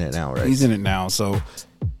 he's in it now, right? He's in it now. So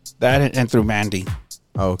that and through Mandy.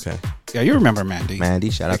 Oh, okay. Yeah, you remember Mandy. Mandy,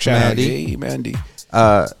 shout out to Mandy. Hey, Mandy.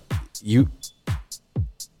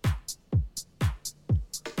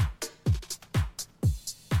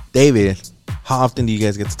 David, how often do you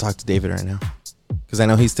guys get to talk to David right now? Because I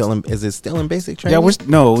know he's still in. Is it still in basic training? Yeah,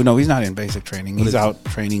 no, he's not in basic training. He's out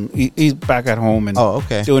training. He's back at home and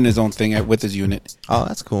doing his own thing with his unit. Oh,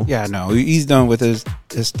 that's cool. Yeah, no, he's done with his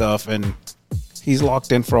stuff and he's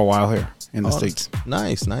locked in for a while here in the States.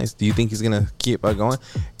 Nice. Do you think he's gonna keep going?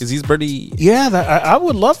 Because he's pretty. Yeah, I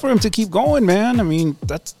would love for him to keep going, man. I mean,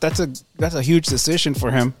 that's a huge decision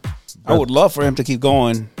for him. I would love for him to keep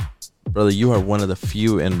going. Brother, you are one of the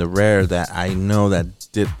few and the rare that I know that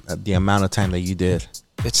did the amount of time that you did.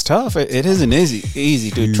 It's tough. It isn't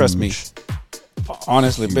easy, dude. Trust me.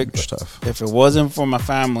 Honestly, big tough. If it wasn't for my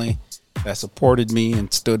family that supported me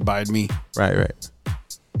and stood by me, right,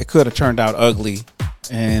 it could have turned out ugly.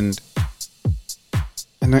 And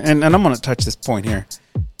I'm gonna touch this point here.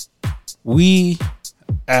 We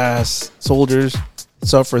as soldiers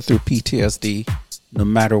suffer through PTSD, no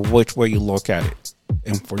matter which way you look at it.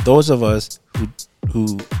 And for those of us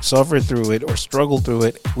who suffer through it or struggle through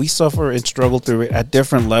it, we suffer and struggle through it at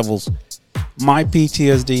different levels. My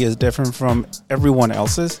PTSD is different from everyone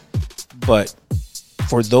else's, but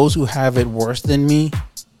for those who have it worse than me,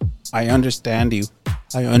 I understand you.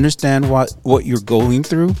 I understand what you're going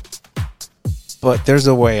through, but there's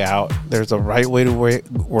a way out. There's a right way to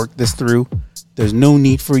work this through. There's no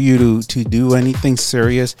need for you to do anything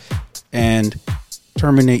serious and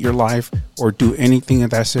terminate your life or do anything of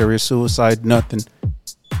that serious, suicide, nothing.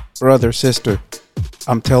 Brother, sister,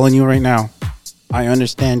 I'm telling you right now, I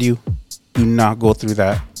understand you. Do not go through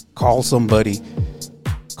that. Call somebody.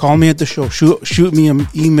 Call me at the show. Shoot me an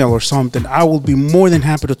email or something. I will be more than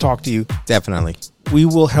happy to talk to you. Definitely. We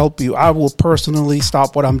will help you. I will personally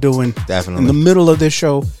stop what I'm doing Definitely. in the middle of this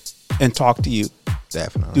show and talk to you.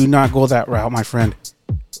 Definitely. Do not go that route, my friend.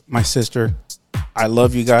 My sister, I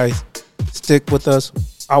love you guys. Stick with us.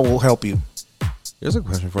 I will help you. Here's a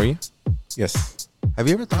question for you. Yes. Have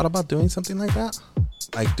you ever thought about doing something like that?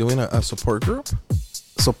 Like doing a support group?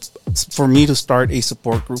 So for me to start a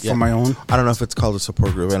support group for my own? I don't know if it's called a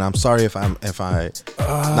support group, and I'm sorry if I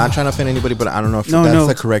not trying to offend anybody, but I don't know if that's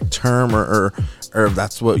the correct term or if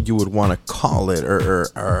that's what you would want to call it, or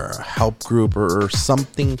a help group or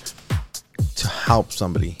something to help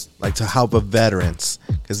somebody, like to help veterans.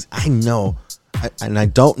 Because I know, and I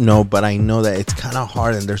don't know, but I know that it's kind of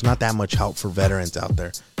hard, and there's not that much help for veterans out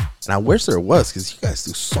there. And I wish there was, because you guys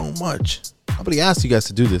do so much. Nobody asked you guys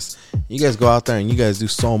to do this. You guys go out there and you guys do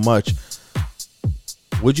so much.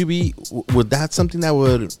 Would that something that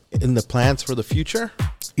would in the plans for the future?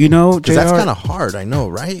 You know, because that's kind of hard. I know,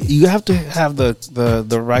 right? You have to have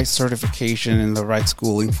the right certification and the right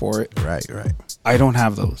schooling for it. Right. I don't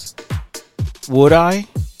have those. Would I?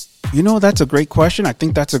 You know, that's a great question. I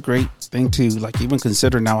think that's a great thing to like even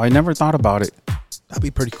consider now. I never thought about it. That'd be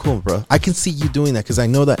pretty cool, bro. I can see you doing that because I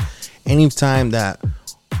know that anytime that,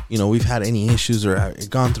 you know, we've had any issues or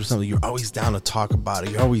gone through something, you're always down to talk about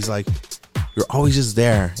it. You're always just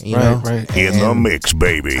there, you know? Right. In the mix,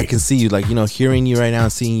 baby. I can see you, like, you know, hearing you right now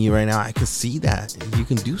and seeing you right now. I can see that. You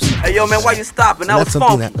can do something. Hey, yo, man, why you stopping? That was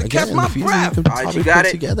funky. Catch my breath. You can probably put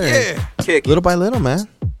together. Yeah. Kick. Little by little, man.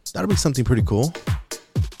 That'll be something pretty cool.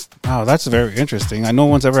 Oh, that's very interesting. I no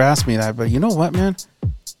one's ever asked me that, but you know what, man?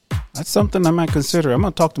 That's something I might consider. I'm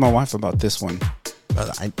going to talk to my wife about this one.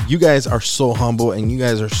 You guys are so humble, and you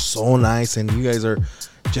guys are so nice, and you guys are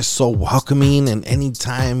just so welcoming. And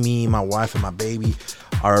anytime me, my wife, and my baby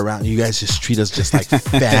are around, you guys just treat us just like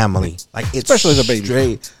family. Like, it's especially the baby.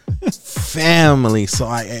 Straight family. So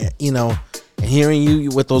you know, and hearing you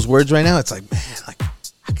with those words right now, it's like, man, like,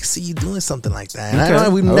 I can see you doing something like that. And I know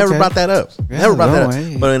we've never brought that up. Never brought that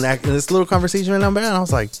up. But in this little conversation right now, man, I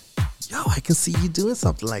was like, yo, I can see you doing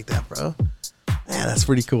something like that, bro. Man, that's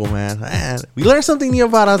pretty cool, man. We learn something new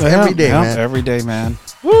about us every day, man. Every day, man.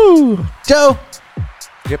 Woo! Joe.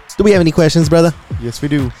 Yep. Do we have any questions, brother? Yes, we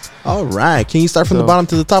do. All right. Can you start from the bottom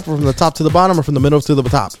to the top, or from the top to the bottom, or from the middle to the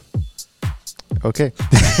top? Okay.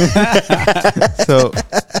 So,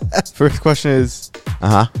 first question is,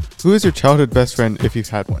 who is your childhood best friend if you've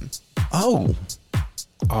had one? Oh,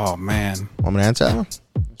 man. Want me to answer that one?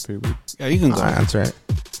 That's pretty weird. Yeah, you can go. I'll answer it.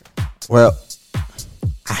 Well,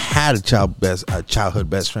 I had a childhood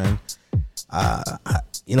best friend.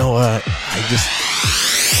 You know what?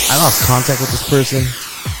 I lost contact with this person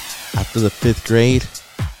after the 5th grade,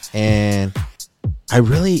 and I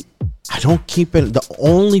don't keep it. The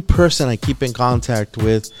only person I keep in contact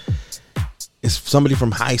with is somebody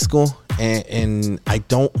from high school, and I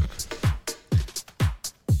don't.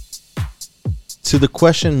 To the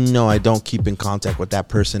question, no, I don't keep in contact with that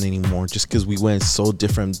person anymore, just because we went so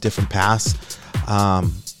different paths.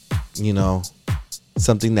 You know,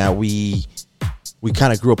 something that we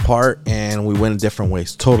kind of grew apart, and we went in different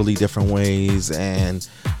ways, totally different ways. And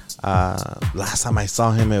last time I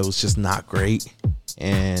saw him, it was just not great.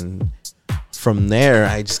 And from there,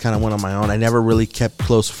 I just kind of went on my own. I never really kept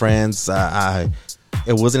close friends.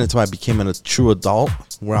 It wasn't until I became a true adult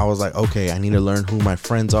where I was like, okay, I need to learn who my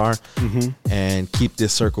friends are and keep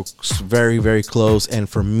this circle very, very close. And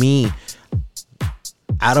for me,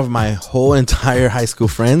 out of my whole entire high school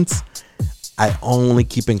friends, I only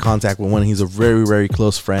keep in contact with one. He's a very, very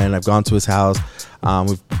close friend. I've gone to his house.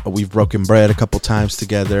 We've broken bread a couple times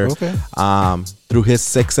together. Okay. Through his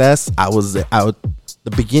success,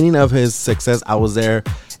 the beginning of his success, I was there,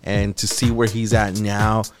 and to see where he's at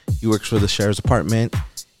now, he works for the sheriff's department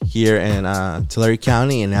here in Tulare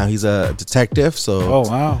County, and now he's a detective. So, oh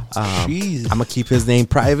wow, I'm gonna keep his name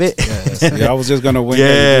private. Yes. Yeah, I was just gonna wait.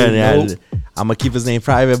 I'm gonna keep his name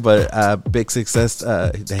private, but big success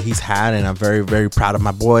that he's had, and I'm very, very proud of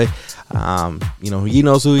my boy. You know, he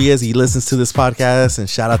knows who he is. He listens to this podcast, and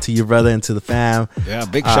shout out to your brother and to the fam. Yeah,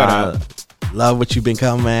 big shout out. Love what you've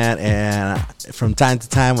become, man. And from time to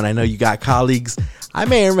time, when I know you got colleagues, I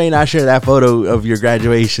may or may not share that photo of your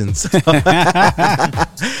graduations. But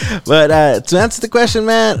to answer the question,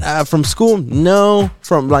 man, from school, no.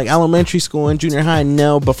 From like elementary school and junior high,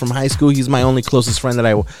 no. But from high school, he's my only closest friend that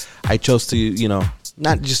I chose to, you know,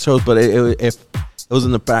 not just chose, but if it was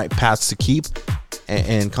in the paths to keep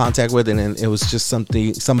and contact with, and it was just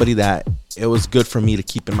somebody that it was good for me to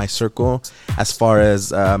keep in my circle, as far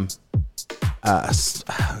as Oz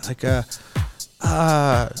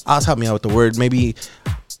help me out with the word. Maybe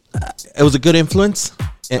it was a good influence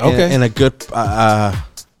and a good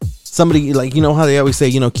somebody, like, you know how they always say,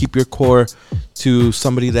 you know, keep your core to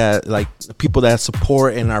somebody that, like, people that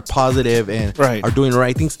support and are positive and are doing the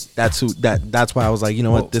right things. That's why I was like, you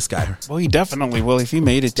know what, this guy. Well, he definitely will. If he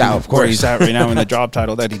made it to where he's at right now in the job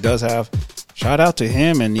title that he does have, shout out to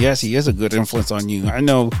him. And yes, he is a good influence on you. I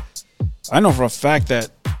know for a fact that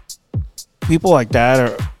people like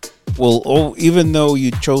that will, even though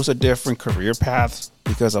you chose a different career path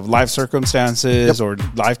because of life circumstances or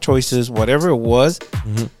life choices, whatever it was,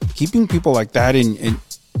 keeping people like that in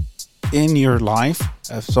your life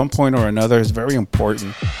at some point or another is very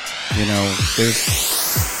important. You know,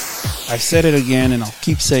 I've said it again, and I'll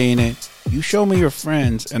keep saying it. You show me your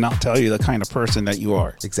friends, and I'll tell you the kind of person that you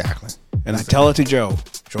are. Exactly. And I tell it to Joe.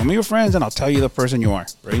 Show me your friends, and I'll tell you the person you are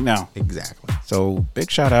right now. Exactly. So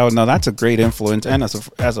big shout out. No, that's a great influence, and as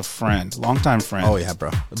a friend, longtime friend. Oh yeah,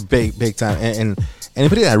 bro, big time. And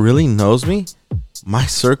anybody that really knows me, my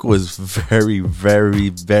circle is very, very,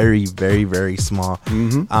 very, very, very small.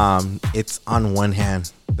 It's on one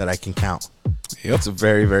hand that I can count. Yep. It's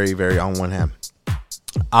very, very, very on one hand.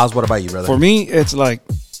 Oz, what about you, brother? For me, it's like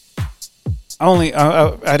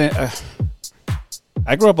I didn't.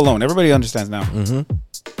 I grew up alone. Everybody understands now.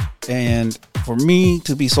 And for me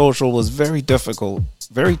to be social was very difficult,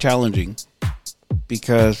 very challenging,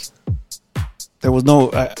 because there was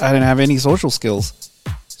I didn't have any social skills.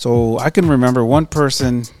 So I can remember one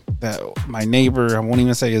person that my neighbor, I won't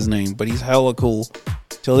even say his name, but he's hella cool.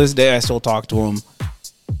 Till this day, I still talk to him.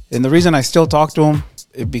 And the reason I still talk to him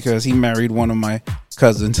is because he married one of my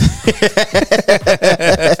cousins.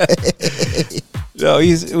 No,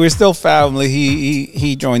 we're still family.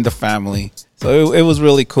 He joined the family. So it was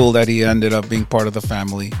really cool that he ended up being part of the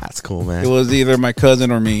family. That's cool, man. It was either my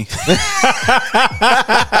cousin or me.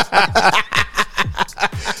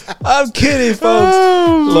 I'm kidding, folks.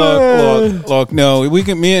 Look. No,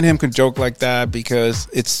 me and him can joke like that because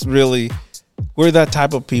it's really, we're that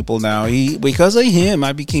type of people now. Because of him,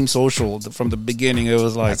 I became social from the beginning. It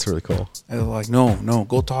was like, that's really cool. It was like, no,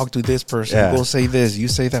 go talk to this person. Yeah. Go say this. You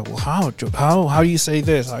say that. Well, how do you say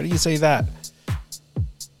this? How do you say that?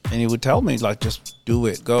 And he would tell me, like, just do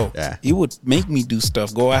it, go. Yeah. He would make me do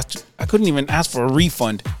stuff. I couldn't even ask for a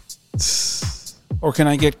refund. Or can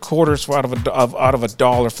I get quarters out of a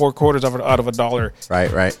dollar? 4 quarters out of a dollar.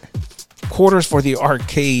 Right. Quarters for the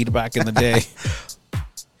arcade back in the day.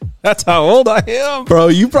 That's how old I am. Bro,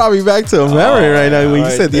 you brought me back to a memory right now when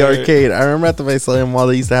you said the arcade. I remember at the Visalia Mall,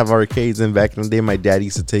 they used to have arcades. And back in the day, my dad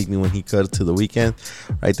used to take me when he could to the weekend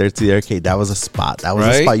right there to the arcade. That was a spot. That was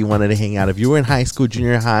a spot you wanted to hang out. If you were in high school,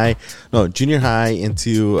 junior high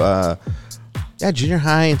into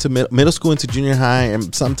middle school into junior high,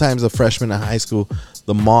 and sometimes a freshman in high school,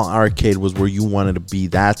 the mall arcade was where you wanted to be.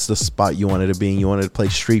 That's the spot you wanted to be in. You wanted to play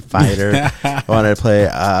Street Fighter. You wanted to play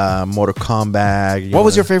Mortal Kombat. What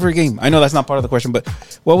was your favorite game? I know that's not part of the question, but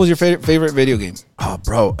what was your favorite video game? Oh,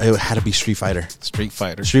 bro, it had to be Street Fighter.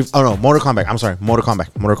 Mortal Kombat. I'm sorry, Mortal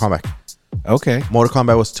Kombat. Okay. Mortal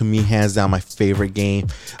Kombat was, to me, hands down my favorite game.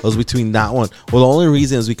 It was between that one. Well, the only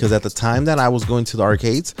reason is because at the time that I was going to the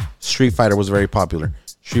arcades, Street Fighter was very popular.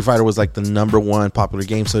 Street Fighter was like the #1 popular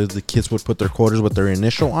game. So the kids would put their quarters with their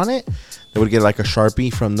initial on it. They would get like a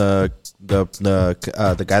Sharpie from the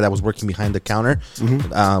guy that was working behind the counter,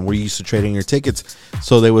 where you used to trade in your tickets.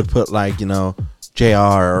 So they would put like, JR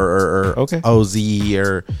or OZ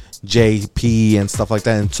or JP and stuff like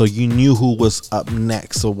that, and so you knew who was up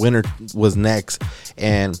next. So winner was next,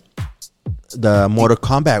 and the Mortal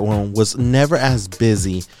Kombat one was never as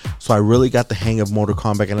busy, so I really got the hang of Mortal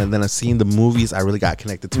Kombat. And then I seen the movies, I really got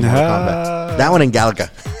connected to Mortal Kombat. That one and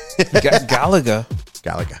Galaga. Galaga.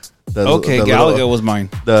 Galaga was mine.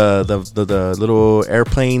 The little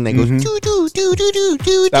airplane that goes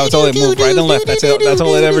that was all it moved, right and left. That's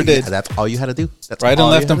all it ever did. Yeah, that's all you had to do. That's right and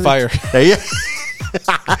left and fire. There you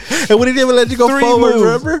and we didn't even let you go forward,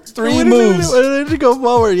 remember? 3 moves. We didn't let you go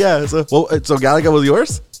forward, yeah. So Galaga was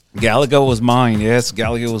yours? Galaga was mine, yes.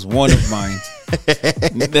 Galaga was one of mine.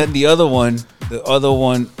 Then the other one,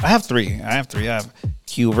 I have 3. I have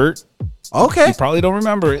Cubert. Okay. You probably don't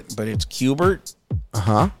remember it, but it's Cubert.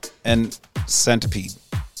 And Centipede.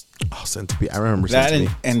 Oh, Centipede. I remember that.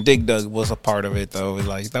 Centipede. And Dig Dug was a part of it, though.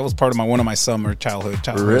 Like, that was part of one of my childhood.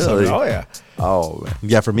 Really? Summer. Oh, yeah. Oh, man.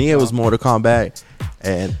 Yeah, for me, it was Mortal Kombat.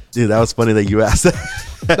 And, dude, that was funny that you asked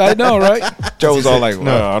that. I know, right? Joe was all like,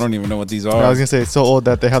 I don't even know what these are. I was going to say, it's so old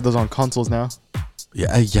that they have those on consoles now.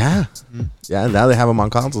 Yeah. Yeah, now they have them on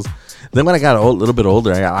consoles. Then when I got a little bit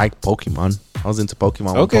older, I liked Pokemon. I was into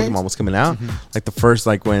Pokemon when Pokemon was coming out. Like the first,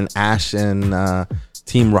 like when Ash and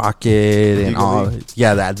Team Rocket and all.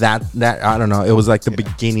 Yeah, that I don't know. It was like the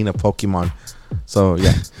beginning of Pokemon. So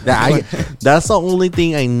yeah, that's the only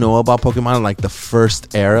thing I know about Pokemon. Like the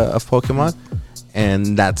first era of Pokemon,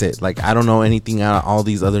 and that's it. Like I don't know anything out of all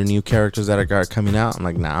these other new characters that are coming out. I'm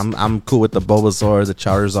like, nah, I'm cool with the Bulbasaur, the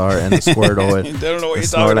Charizard, and the Squirtle. I don't know what you're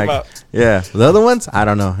talking about. Yeah, the other ones, I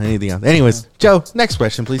don't know anything else. Anyways, Joe, next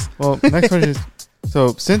question, please. Well, next question is: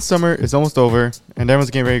 so since summer is almost over and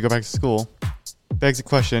everyone's getting ready to go back to school, begs the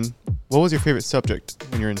question: what was your favorite subject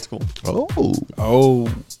when you were in school? Oh.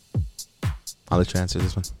 I'll let you answer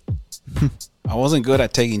this one. I wasn't good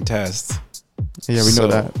at taking tests. Yeah, we know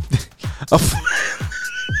that.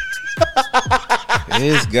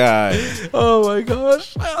 This guy. Oh my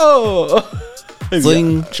gosh. Oh.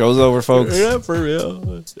 Fling show's over, folks. Yeah, for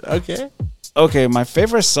real. Okay, my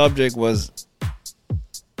favorite subject was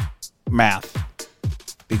math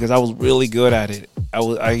because I was really good at it.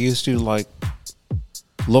 I used to like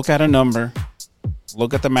look at a number,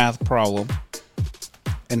 look at the math problem,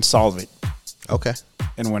 and solve it. Okay.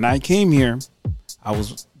 And when I came here,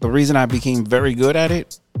 the reason I became very good at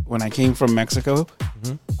it when I came from Mexico,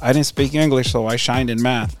 I didn't speak English, so I shined in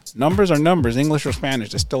math. Numbers are numbers, English or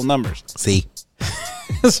Spanish, they're still numbers. See.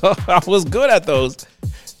 So I was good at those.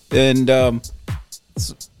 And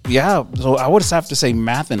Yeah, so I would have to say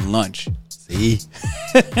math and lunch. See?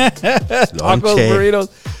 Tacos, burritos.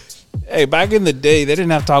 Hey, back in the day, they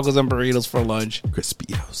didn't have tacos and burritos for lunch.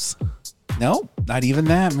 Crispitos. No, not even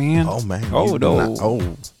that, man. Oh, man. Oh,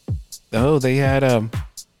 no. No, they had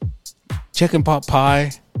chicken pot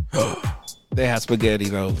pie. They had spaghetti,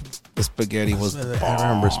 though. The spaghetti was... I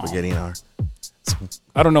remember spaghetti now.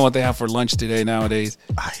 I don't know what they have for lunch today nowadays.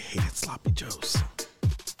 I hated sloppy joes.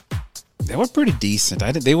 They were pretty decent.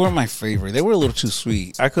 They weren't my favorite. They were a little too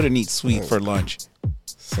sweet. I couldn't eat sweet for lunch.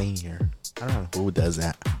 Same here. I don't know who does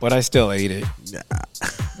that. But I still ate it.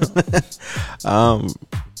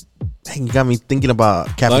 Dang, you got me thinking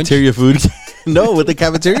about cafeteria food. No, with the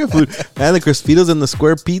cafeteria food. Man, the Crispitos and the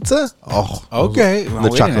square pizza. Oh, okay. The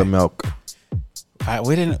chocolate milk.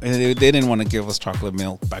 They didn't want to give us chocolate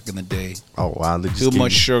milk back in the day. Oh, wow. Too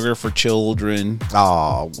much sugar for children.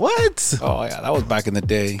 Oh, what? Oh, yeah. That was back in the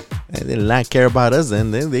day. They did not care about us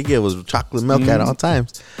then. They gave us chocolate milk at all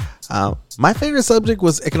times. My favorite subject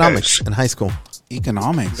was economics in high school.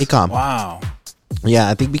 Economics? Econ. Wow. Yeah,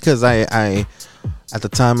 I think because I at the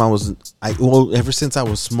time ever since I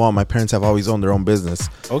was small, my parents have always owned their own business.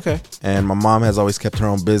 Okay. And my mom has always kept her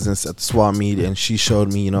own business at the swap meet, and she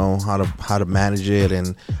showed me, how to manage it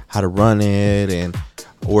and how to run it and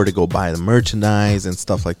where to go buy the merchandise and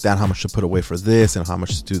stuff like that, how much to put away for this and how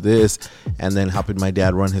much to do this, and then helping my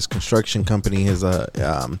dad run his construction company, his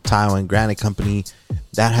tile and granite company.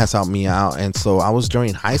 That has helped me out. And so I was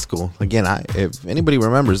during high school. Again, if anybody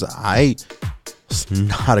remembers, I was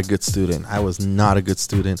not a good student.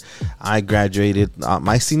 I graduated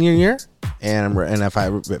my senior year, and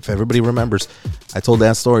if everybody remembers, I told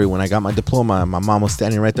that story when I got my diploma. My mom was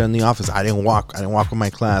standing right there in the office. I didn't walk with my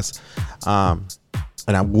class.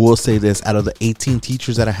 And I will say this: out of the 18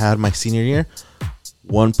 teachers that I had my senior year,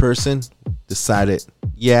 one person decided,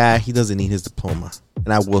 yeah, he doesn't need his diploma,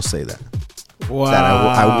 and I will say that. Wow.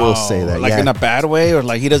 I will say that. Like in a bad way, or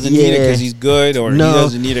like he doesn't need it because he's good, or he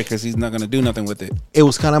doesn't need it because he's not going to do nothing with it. It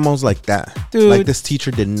was kind of almost like that. Dude. Like this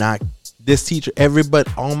teacher did not. This teacher,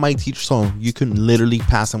 all my teachers told him, you can literally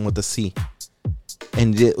pass him with a C.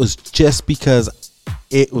 And it was just because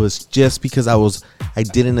I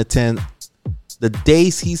didn't attend. The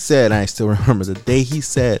days he said, and I still remember the day he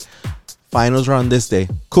said, finals are on this day.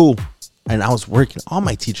 Cool. And I was working. All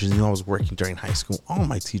my teachers knew I was working during high school. All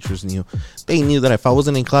my teachers knew. They knew that if I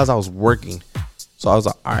wasn't in class, I was working. So I was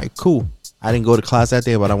like, all right, cool. I didn't go to class that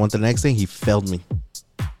day, but I went the next day. He failed me.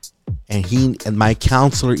 And my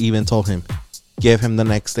counselor even told him, give him the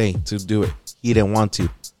next day to do it. He didn't want to.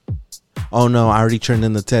 Oh no, I already turned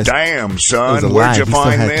in the test. Damn, son, where'd you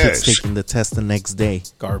find this? Kids taking the test the next day.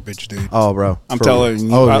 Garbage, dude. Oh, bro, I'm telling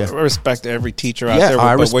you, I respect every teacher out there.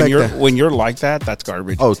 But when you're like that, that's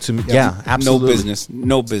garbage. Oh, to me, yeah, absolutely.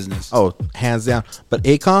 No business. Oh, hands down. But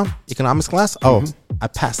economics class. Oh, I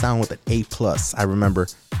passed down with an A+. I remember.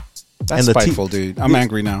 That's spiteful, dude. I'm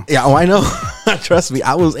angry now. Yeah, I know. Trust me,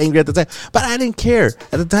 I was angry at the time, but I didn't care.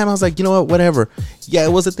 At the time, I was like, you know what, whatever. Yeah,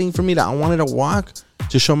 it was a thing for me that I wanted to walk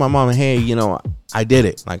to show my mom, hey, I did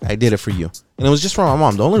it. Like, I did it for you. And it was just for my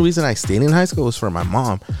mom. The only reason I stayed in high school was for my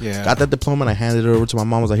mom. Yeah. Got that diploma and I handed it over to my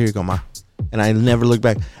mom. I was like, here you go, Ma. And I never looked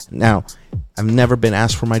back. Now, I've never been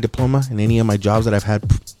asked for my diploma in any of my jobs that I've had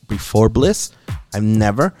before Bliss. I've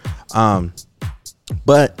never.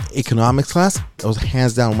 But economics class, it was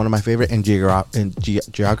hands down one of my favorite. And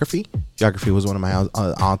geography was one of my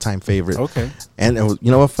all-time favorite. Okay. And it was, you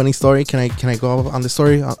know what, funny story? Can I go on the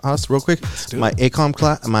story us real quick? My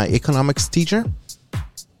economics teacher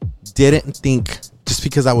didn't think, just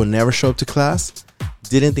because I would never show up to class,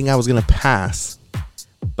 didn't think I was gonna pass.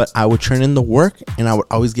 But I would turn in the work, and I would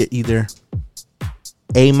always get either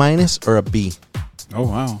A- or a B. Oh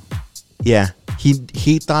wow. Yeah.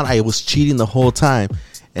 He thought I was cheating the whole time,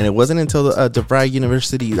 and it wasn't until the DeVry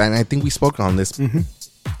University, and I think we spoke on this. Mm-hmm.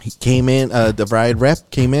 He came in, DeVry rep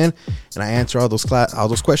came in, and I answered all those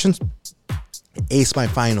questions. Aced my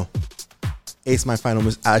final. Shout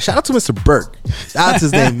out to Mr. Burke. That's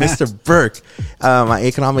his name, Mr. Burke, my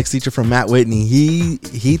economics teacher from Matt Whitney.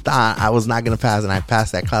 He thought I was not gonna pass, and I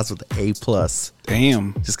passed that class with an A+.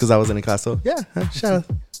 Damn. Just because I wasn't in class. So yeah, shout out.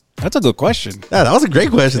 That's a good question. Yeah, that was a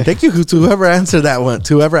great question. Thank you to whoever answered that one,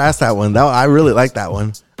 to whoever asked that one. I really like that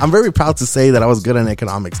one. I'm very proud to say that I was good in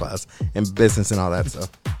economics class and business and all that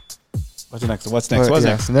stuff. What's next? What's next? So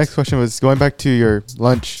the next question was going back to your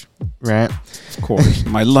lunch rant. Of course.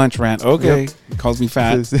 My lunch rant. Okay. Yep. It calls me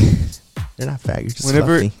fat. You're not fat. You're just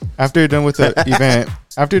fluffy. After you're done with the event,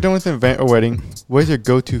 or wedding, what is your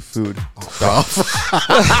go-to food?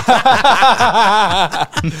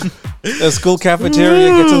 The school cafeteria,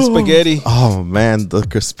 get some spaghetti. Oh man, the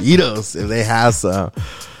Crispitos. If they have some,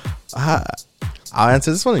 I'll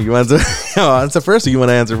answer this one. Or you want to? I'll answer first, or you want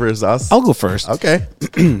to answer first? I'll go first. Okay.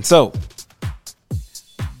 So,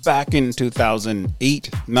 back in 2008,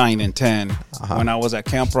 9, and 10, when I was at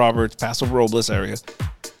Camp Roberts, Paso Robles area,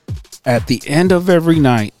 at the end of every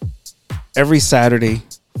night, every Saturday,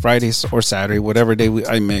 Friday or Saturday, whatever day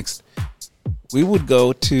I mixed, we would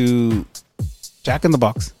go to Jack in the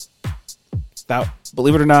Box. That,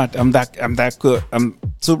 believe it or not, I'm that good. I'm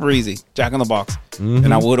super easy. Jack in the Box,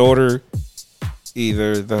 and I would order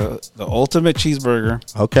either the ultimate cheeseburger,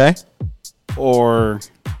 okay, or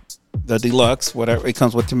the deluxe, whatever. It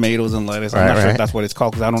comes with tomatoes and lettuce. I'm not sure if that's what it's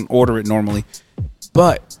called because I don't order it normally.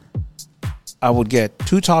 But I would get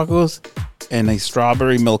 2 tacos and a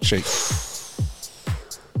strawberry milkshake.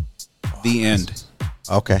 The end.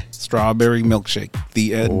 Okay. Strawberry milkshake.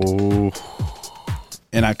 The end. Oh.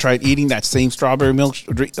 And I tried eating that same strawberry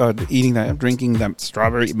drinking that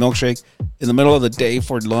strawberry milkshake in the middle of the day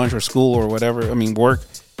for lunch or school or whatever. I mean, work.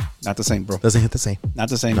 Not the same, bro. Doesn't hit the same. Not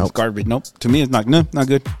the same. Nope. It's garbage. Nope. To me, it's not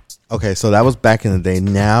good. Okay, so that was back in the day.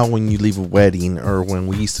 Now, when you leave a wedding or when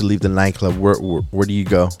we used to leave the nightclub, where do you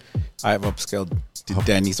go? I have upscaled to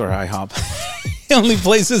Denny's or IHOP. The only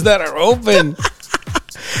places that are open.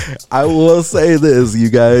 I will say this, you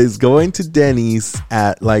guys, going to Denny's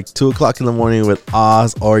at like 2 o'clock in the morning with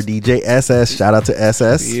Oz or DJ SS, shout out to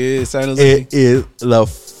SS. Yeah, San Jose. It is the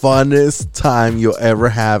funnest time you'll ever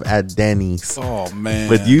have at Denny's. Oh, man.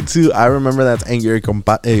 With you two, I remember that. And your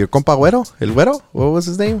compa güero, el güero, what was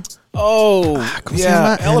his name? Oh,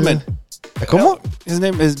 yeah, Element. ¿Cómo? His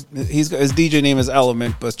name is, his DJ name is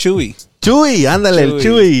Element, but Chewy, ándale,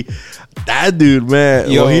 Chewy. That dude, man.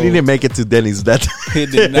 Yo. Well, he didn't make it to Denny's. He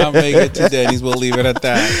did not make it to Denny's. We'll leave it at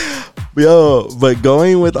that. Yo, but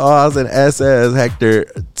going with Oz and SS, Hector,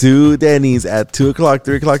 to Denny's at 2 o'clock,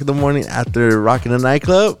 3 o'clock in the morning after rocking a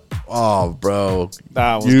nightclub. Oh, bro.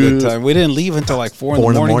 That was a good time. We didn't leave until like 4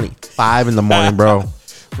 in the morning. 5 in the morning, bro.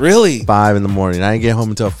 Really? 5 in the morning. I didn't get home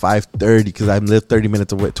until 5:30 because I lived 20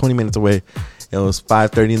 minutes away. It was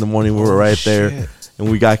 5:30 in the morning. We were right there. And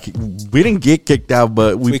we didn't get kicked out,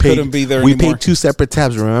 but we paid, couldn't be there we anymore. paid 2 separate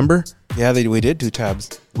tabs, remember? Yeah, we did 2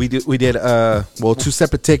 tabs. We did 2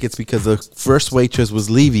 separate tickets because the first waitress was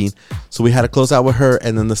leaving, so we had to close out with her,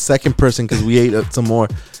 and then the second person, because we ate some more,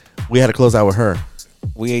 we had to close out with her.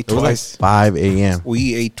 We ate it twice. Was like 5 a.m.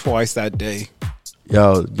 We ate twice that day.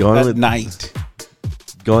 Yo, night.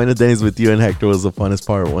 Going to Denny's with you and Hector was the funnest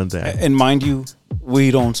part one day. And mind you,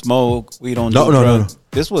 we don't smoke. We don't do drugs. No.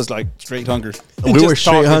 This was like straight hunger. We were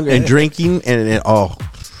straight hungry and drinking and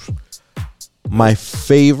my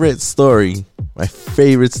favorite story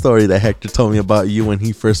that Hector told me about you when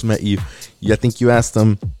he first met you. I think you asked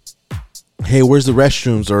him, hey, where's the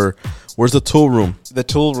restrooms or where's the tool room? The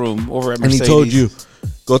tool room over at Mercedes. And he told you,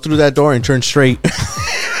 go through that door and turn straight.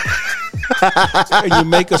 And you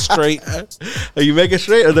make a straight. You make it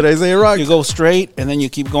straight, or did I say it wrong? You go straight, and then you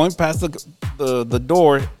keep going past the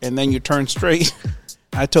door, and then you turn straight.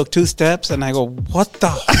 I took 2 steps, and I go, what the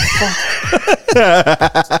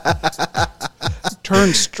fuck?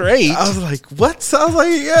 Turn straight? I was like, what? I was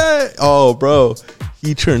like, yeah. Oh, bro.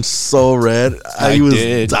 He turned so red. He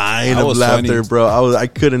was dying of laughter, bro. I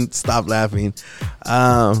couldn't stop laughing.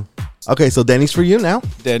 Okay, so Denny's for you now?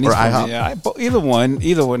 Denny's or for IHOP? me, yeah.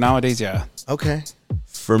 Either one nowadays, yeah. Okay.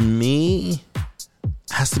 For me, it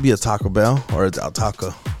has to be a Taco Bell or a Del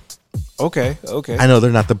Taco. Okay. I know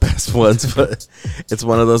they're not the best ones, but it's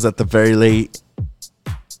one of those at the very late.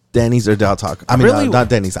 Denny's or Del Taco. I mean, not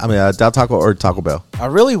Denny's. I mean, Del Taco or Taco Bell. I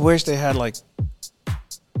really wish they had like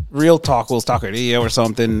real tacos, taqueria or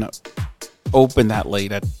something open that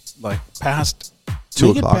late at like past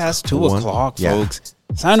 2 o'clock. Past 2 o'clock, yeah. folks.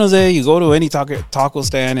 San Jose, you go to any taco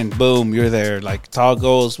stand and boom, you're there. Like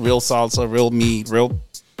tacos, real salsa, real meat, real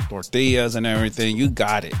tortillas and everything. You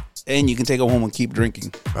got it. And you can take it home and keep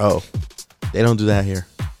drinking. Oh, they don't do that here.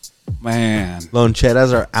 Man.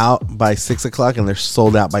 Loncheras are out by 6 o'clock and they're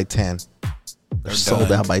sold out by 10. They're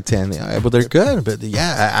sold out by 10. Yeah, but they're good. But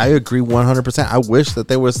yeah, I agree 100%. I wish that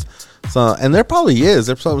there was some, and there probably is.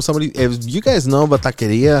 There's probably somebody, if you guys know about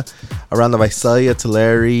taqueria around the Visalia,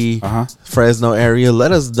 Tulare, Fresno area,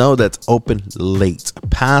 let us know that's open late,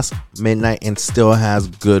 past midnight, and still has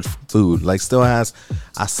good food. Like still has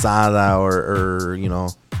asada or you know,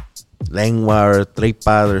 lengua or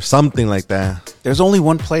tripas or something like that. There's only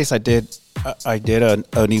one place I did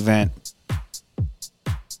an event.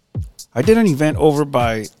 I did an event over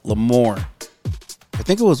by Lemoore. I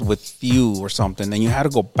think it was with you or something. And you had to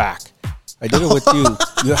go back. I did it with you.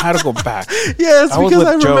 You had to go back. Yes, because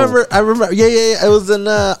I remember. Yeah. It was in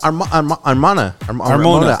Armona.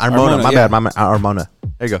 My bad. Armona.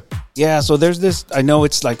 There you go. Yeah, so there's this. I know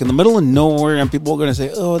it's like in the middle of nowhere, and people are going to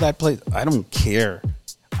say, oh, that place. I don't care.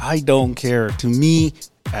 To me,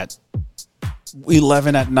 at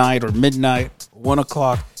 11 at night or midnight, 1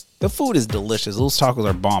 o'clock, the food is delicious. Those tacos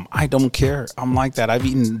are bomb. I don't care. I'm like that. I've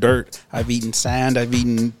eaten dirt. I've eaten sand. I've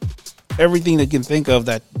eaten everything that you can think of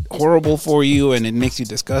that's horrible for you and it makes you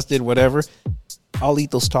disgusted, whatever. I'll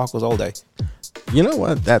eat those tacos all day. You know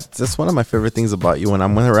what? That's one of my favorite things about you. When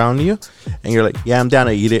I'm around you and you're like, yeah, I'm down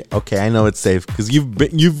to eat it. Okay, I know it's safe because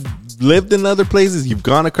you've lived in other places. You've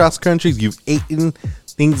gone across countries. You've eaten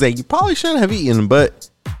things that you probably shouldn't have eaten, but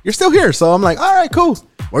you're still here. So I'm like, all right, cool.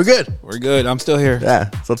 We're good. I'm still here. Yeah.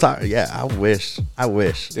 So I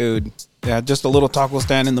wish. Dude. Yeah, just a little taco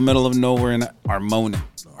stand in the middle of nowhere in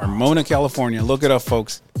Armona, California. Look it up,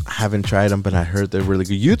 folks. I haven't tried them, but I heard they're really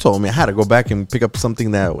good. You told me I had to go back and pick up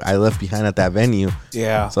something that I left behind at that venue.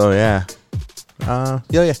 Yeah. So, yeah.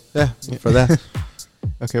 Yeah, for that.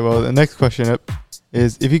 Okay, well, the next question up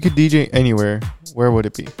is, if you could DJ anywhere, where would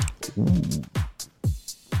it be?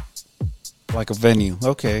 Like a venue.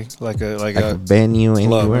 Okay. Like a venue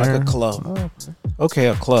club, anywhere. Like a club. Oh, okay,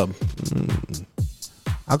 a club.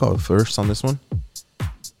 I'll go first on this one.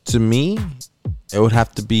 To me, it would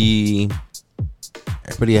have to be,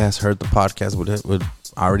 everybody has heard the podcast would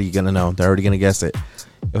already gonna know. They're already gonna guess it.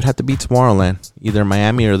 It would have to be Tomorrowland, either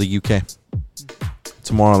Miami or the UK.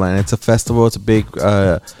 Tomorrowland. It's a festival. It's a big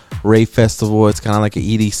rave festival. It's kind of like an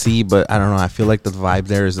EDC, but I don't know. I feel like the vibe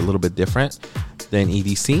there is a little bit different than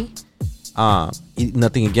EDC.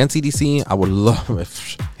 Nothing against EDC. I would love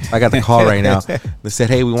if I got the call right now. They said,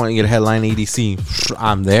 hey, we want you to headline EDC.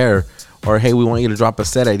 I'm there. Or, hey, we want you to drop a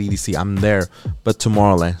set at EDC. I'm there. But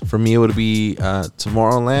Tomorrowland. For me, it would be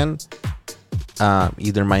Tomorrowland,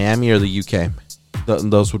 either Miami or the UK.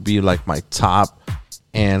 Those would be like my top.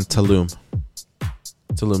 And Tulum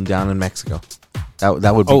down in Mexico. That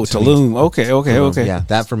would be Tulum. Okay. Tulum. Yeah,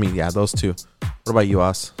 that for me. Yeah, those two. What about you,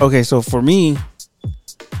 Oz? Okay, so for me,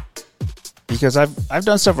 because I've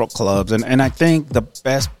done several clubs, and I think the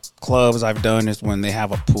best clubs I've done is when they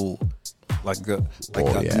have a pool. Like a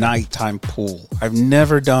nighttime pool. I've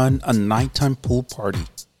never done a nighttime pool party.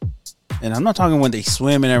 And I'm not talking when they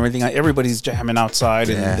swim and everything. Everybody's jamming outside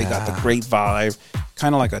and they got the great vibe.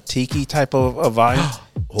 Kind of like a tiki type of a vibe.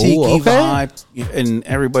 Vibe. And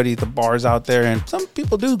everybody, the bars out there. And some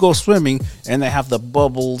people do go swimming and they have the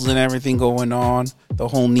bubbles and everything going on. The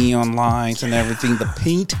whole neon lights and everything. The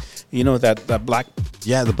paint. You know that black.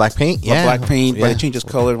 Yeah, the black paint. Yeah, black paint, but it changes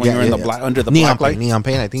color when you're in the black under the neon black light. Neon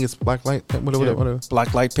paint. I think it's black light. Whatever.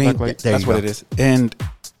 Black light paint. Black light. That's what it is. And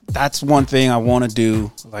that's one thing I want to do.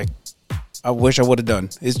 Like, I wish I would have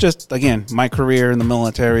done. It's just, again, my career in the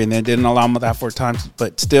military, and they didn't allow me that for times.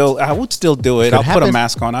 But still, I would still do it. I'll put a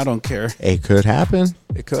mask on. I don't care. It could happen.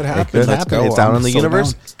 Let's go. It's out in the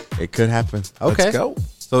universe. Down. It could happen. Okay. Let's go.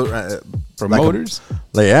 So promoters.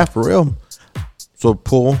 Yeah, for real. So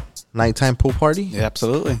pool. Nighttime pool party? Yeah,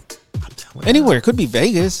 absolutely. Anywhere. It could be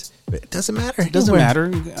Vegas. It doesn't matter. It doesn't matter.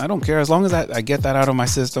 I don't care. As long as I get that out of my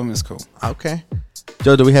system, it's cool. Okay.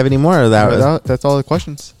 Joe, do we have any more of that? That's all the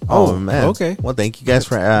questions. Oh, man. Okay. Well, thank you guys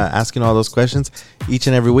for asking all those questions. Each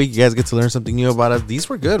and every week, you guys get to learn something new about us. These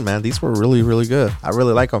were good, man. These were really, really good. I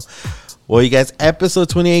really like them. Well, you guys, episode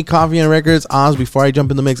 28, Coffee and Records. Oz, before I jump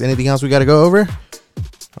in the mix, anything else we got to go over?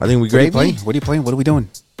 I think we great. What are you playing? What are we doing?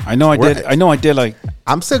 I know I did. Like,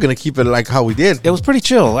 I'm still gonna keep it like how we did. It was pretty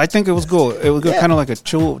chill. I think it was cool. It was good, kind of like a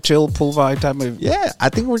chill pool vibe type of. Yeah, I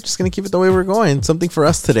think we're just gonna keep it the way we're going. Something for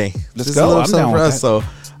us today. Let's go. I'm down with that. So, all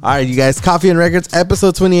right, you guys, Coffee and Records,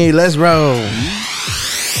 episode 28. Let's roll.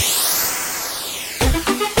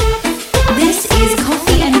 This is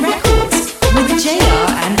Coffee and Records with JR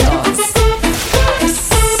and Oz.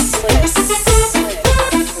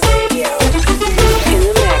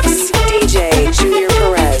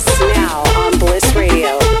 Jrperez, now on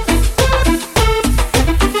BlissRadio.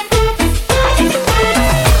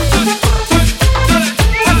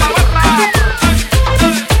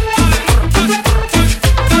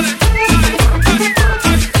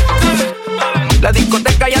 La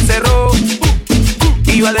discoteca ya cerró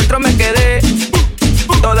y yo adentro me quedé.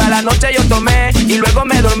 Toda la noche yo tomé y luego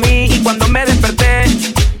me dormí y cuando me desperté,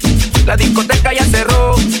 la discoteca ya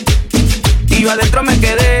cerró y yo adentro me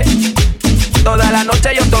quedé. Toda la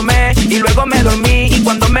noche yo tomé y luego me dormí y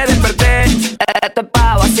cuando me desperté. Esto es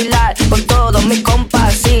pa' vacilar con todos mis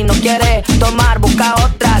compas. Si no quieres tomar, busca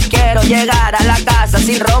otra. Quiero llegar a la casa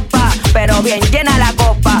sin ropa, pero bien llena la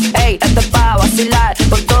copa. Ey, esto es pa' vacilar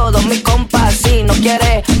con todos mis compas. Si no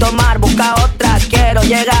quieres tomar, busca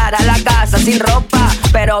llegar a la casa sin ropa,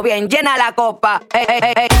 pero bien llena la copa. Ey, ey,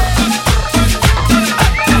 ey, ey.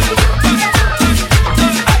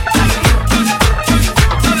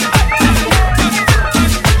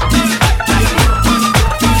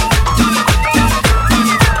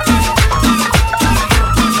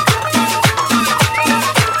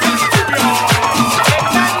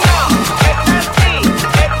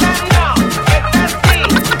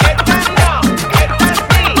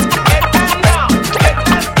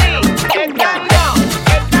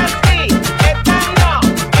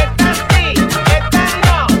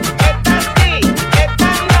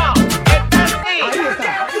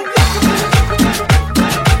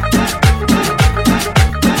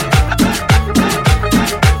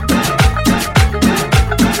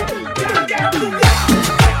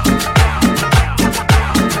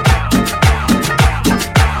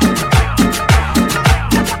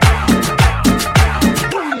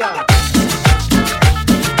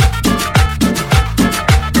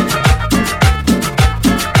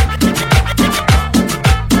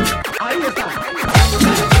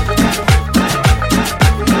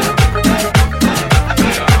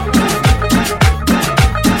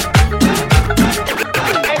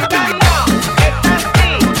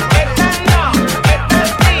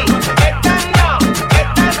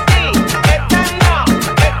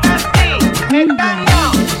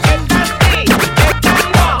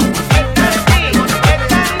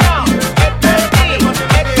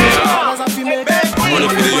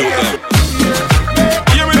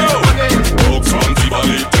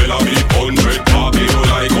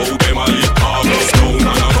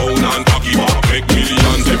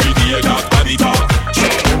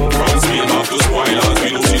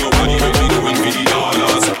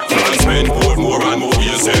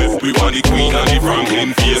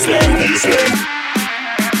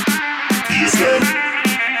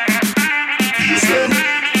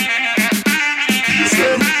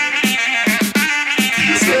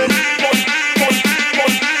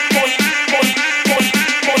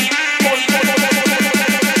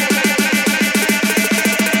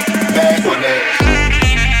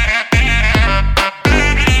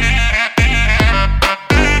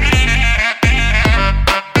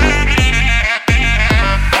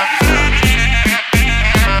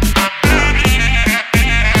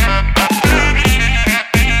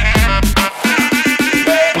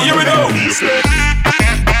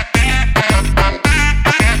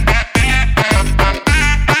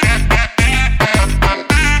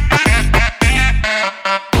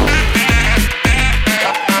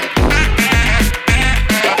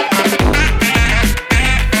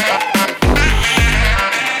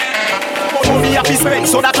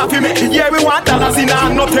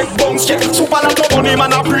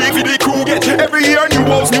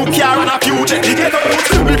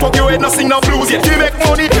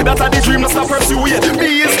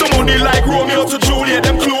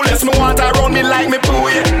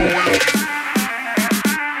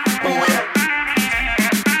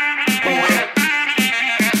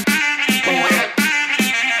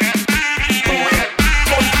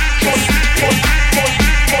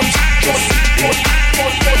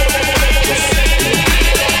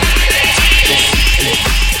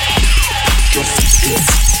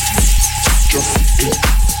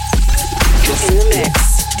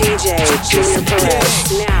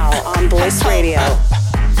 Jrperez, now on BlissRadio.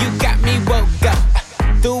 You got me woke up,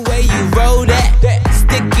 the way you roll that,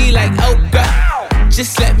 sticky like okra.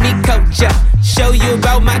 Just let me coach ya, show you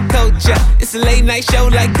about my culture. It's a late night show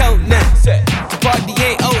like Conan. The party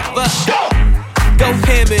ain't over. Go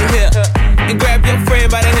ham in here and grab your friend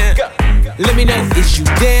by the hand. Let me know, is you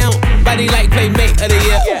down? Body like playmate of the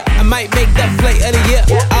year. I might make that play of the year.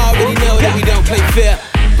 I already know that we don't play fair,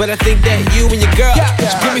 but I think that you and your girl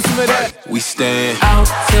just give me some of that. We stand out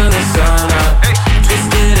till the sun up,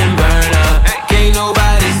 twisted and burn up. Can't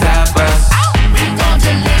nobody stop us. We gon'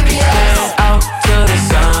 deliver us. Out till the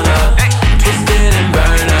sun up, twisted and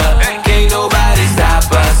burn up. Can't nobody stop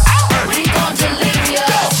us. We gon' deliver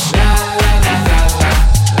us. La la la la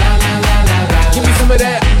la la la la la. Give me some of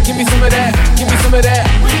that. Give me some of that. Give me some of that.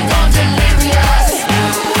 We gon' deliver us.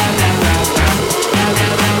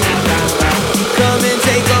 Come and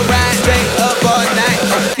take a ride, stay up all night,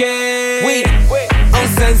 okay? We on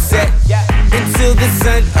sunset until the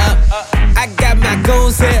sun up. I got my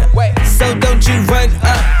goons here, so don't you run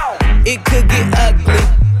up. It could get ugly.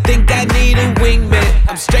 Think I need a wingman.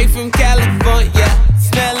 I'm straight from California,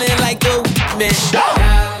 smelling like a man.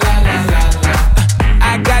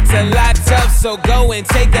 I got to locked up, so go and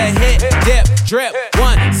take a hit, dip, drip,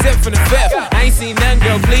 one sip from the fifth. I ain't seen none,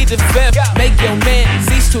 girl, bleed the fifth. Make your man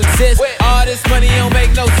cease to exist. All this money don't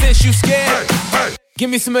make no sense, you scared? Give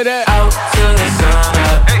me some of that. Out till the sun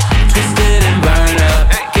up, twisted and burned up.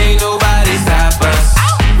 Can't nobody stop us.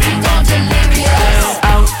 We gon' deliver you.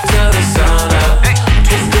 Out till the sun up,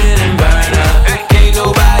 twisted and burned up. Can't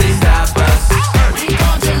nobody stop us. We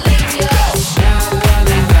gon' deliver you. Give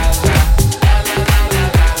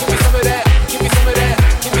me some of that. Give me some of that.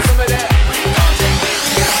 Give me some of that.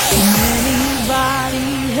 Can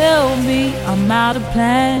anybody help me? I'm out of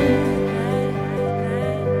plan.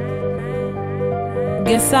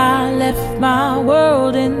 Guess I left my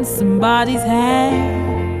world in somebody's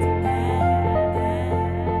hands.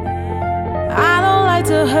 I don't like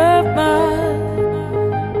to hurt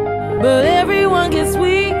much, but everyone gets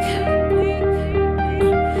weak.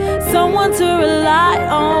 Someone to rely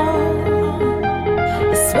on,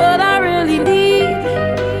 it's what I really need.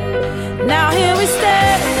 Now here we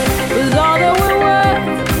stand with all that we're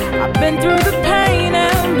worth. I've been through the pain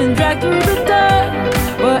and been dragged through the dirt.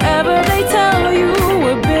 Whatever they tell you,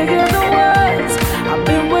 we're bigger than words. I've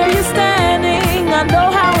been where you're standing, I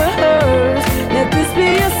know how it hurts. Let this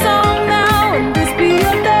be your song now, and this be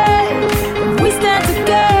your day. If we stand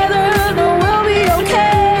together, then we'll be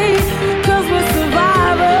okay. 'Cause we're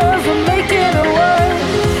survivors, we're making it work.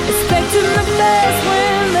 Expecting the best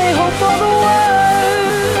when they hope for the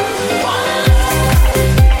worst.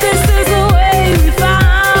 This is the way we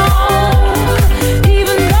found.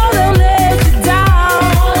 Even though they'll let you down,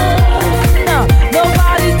 no,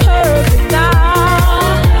 nobody's perfect now.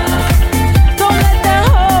 Don't let that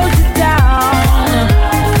hold you down.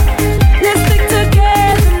 Let's stick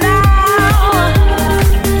together now.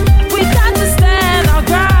 We got to stand our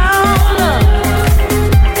ground.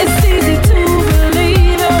 It's easy to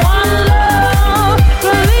believe in one love,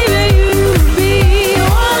 believe in you to be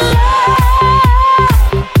one love.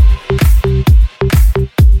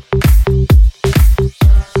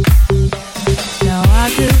 Now I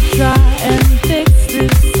could try and fix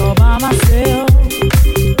this all by myself,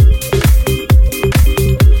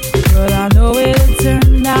 but I know it'll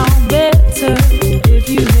turn out better if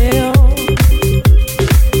you help.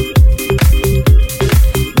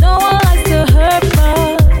 No one likes to hurt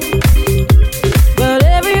much, but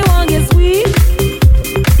everyone gets weak.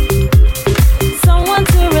 Someone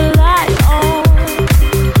to rely on,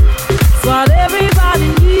 it's what everybody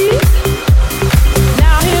needs.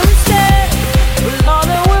 Now here we stand with all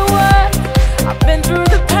that we're worth. I've been through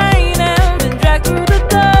the pain and been dragged through the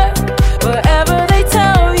dirt. Whatever they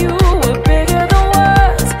tell you, we're bigger than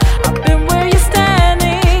words. I've been where you're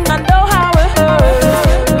standing, I know how it hurts.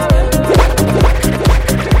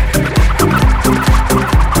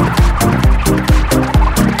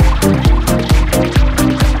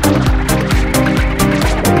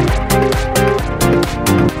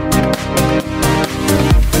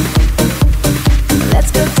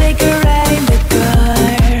 Let's go take a ride in the car.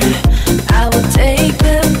 I will take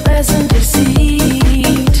the passenger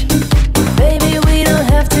seat. Baby, we don't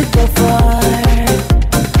have to go far,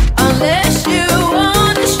 unless you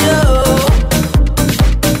want to show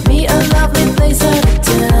me a lovely place out of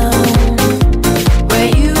town where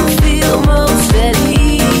you feel most at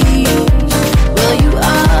ease. Well, you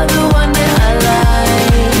are the one that I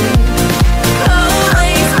like.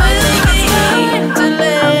 Always willing to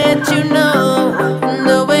let you know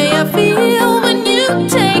the way I feel when you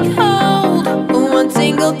take hold. One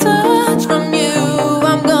single touch from you,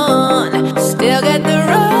 I'm gone. Still get the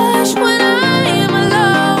rush when I am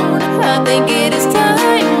alone. I think it is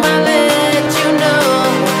time I let you know.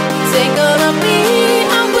 Take all of me,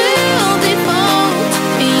 I will default.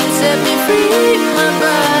 You set me free, my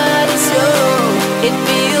body soul. It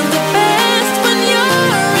feels the best when you're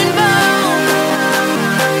involved.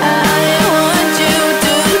 I want you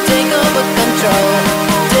to take over control.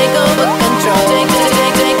 Take over control.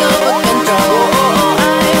 Take over control. I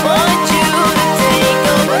want you to take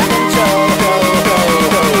over control.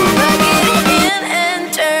 Plug it in and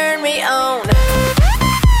turn me on.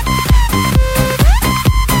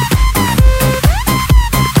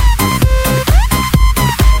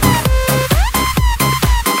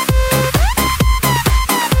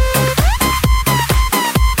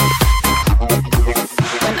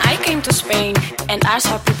 When I came to Spain and I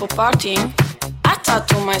saw people partying, I thought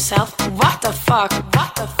to myself, what the fuck,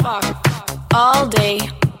 what the fuck? All day,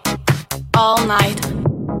 all night,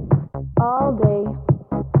 all day,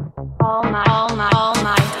 all night, all night, all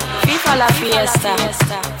night. FIFA la fiesta,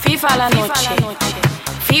 FIFA la noche,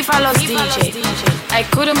 FIFA los DJ. I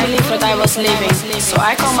couldn't believe what I was living, so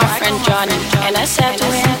I called my friend Johnny and I said to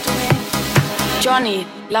him, Johnny,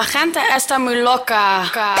 la gente está muy loca.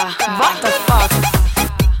 What the fuck?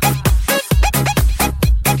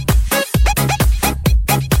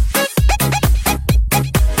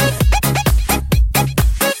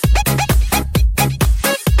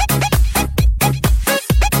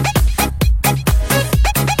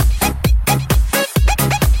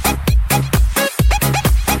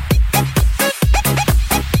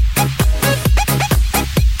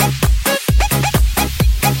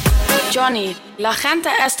 Johnny, la gente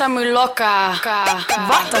está muy loca.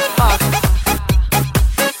 What the fuck?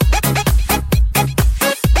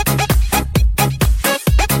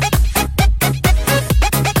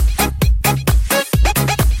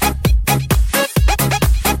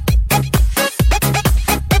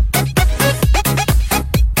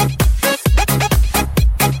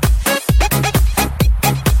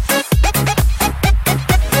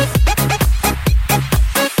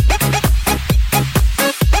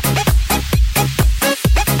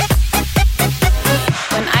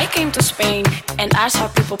 And I saw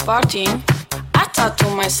people partying, I thought to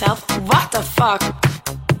myself, what the fuck?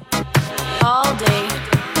 All day,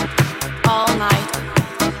 all night,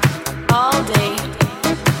 all day,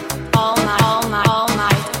 all night, all night, all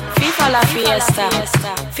night. FIFA la fiesta,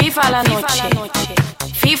 FIFA la noche,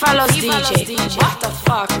 FIFA los DJ, what the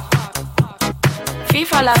fuck?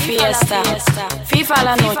 FIFA la fiesta, FIFA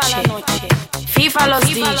la noche, FIFA los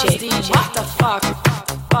DJ, what the fuck?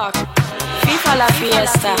 FIFA la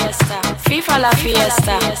fiesta, FIFA la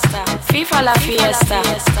fiesta, FIFA la fiesta,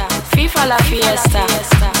 FIFA la fiesta,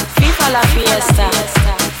 FIFA la fiesta,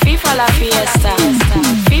 FIFA la fiesta,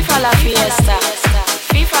 FIFA la fiesta,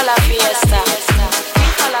 FIFA la fiesta,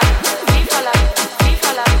 FIFA la, FIFA la,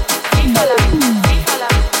 FIFA la, FIFA la, FIFA la,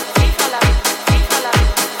 FIFA la, FIFA la,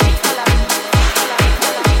 FIFA la.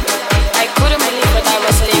 I couldn't believe what I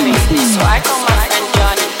was leaving, so I called my friend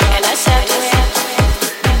Johnny and I said to him,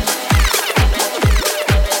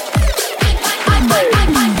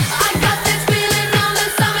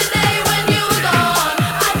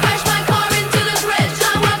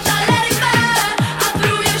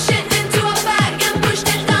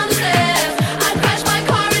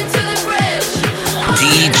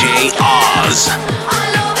 DjOz.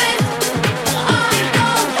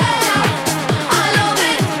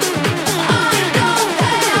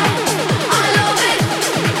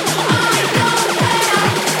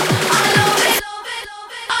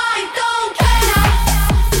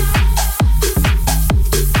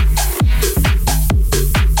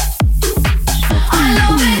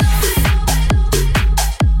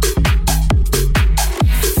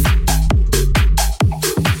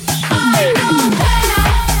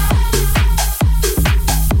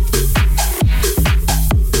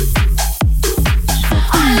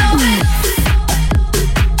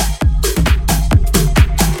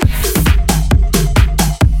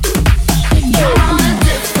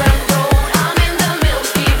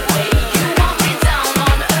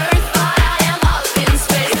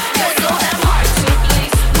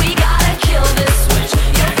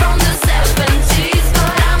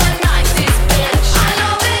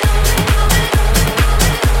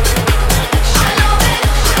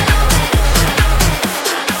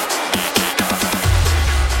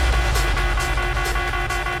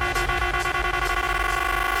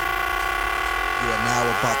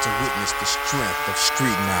 about to witness the strength of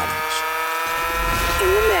street knowledge. In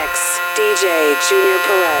the mix, DJ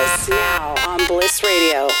Jrperez, now on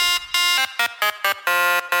BlissRadio.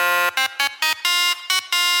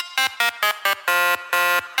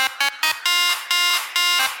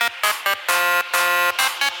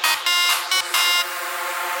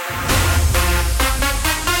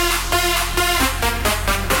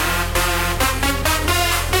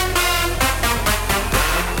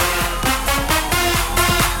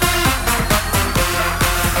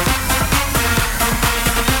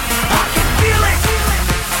 Feel it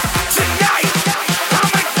tonight.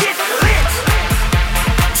 I'ma get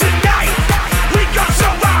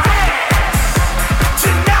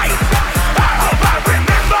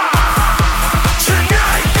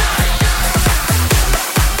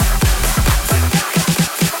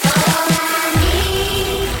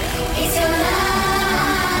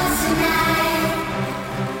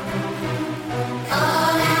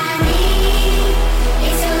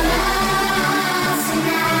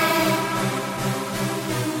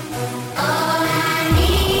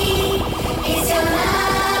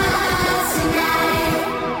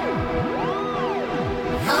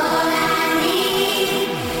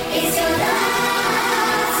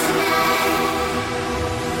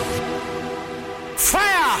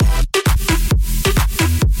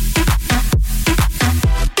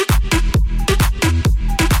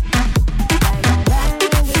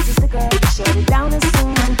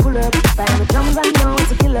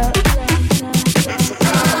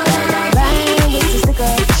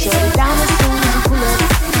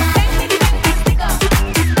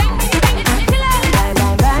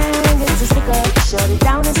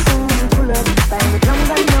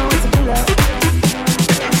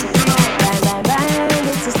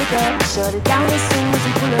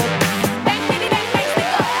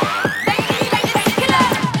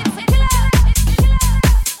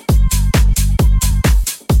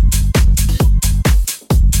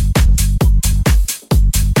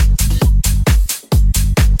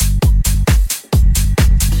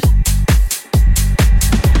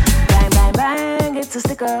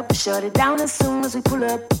stick up. Shut it down as soon as we pull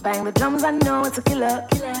up. Bang the drums, I know it's a killer.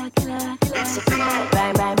 It's a killer.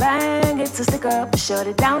 Bang, bang, bang, it's a stick up. Shut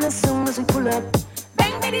it down as soon as we pull up.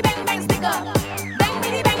 Bang, bitty, bang, bang, stick up. Bang,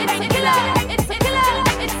 bitty, bang, bang, killer. It's a killer.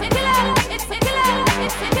 It's a killer. It's a killer.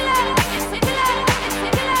 It's a killer. It's a killer.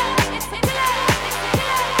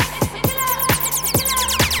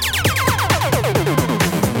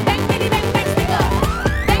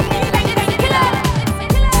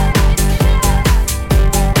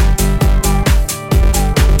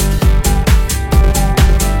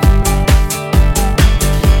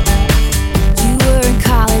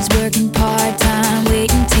 Working part-time,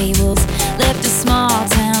 waiting tables. Left a small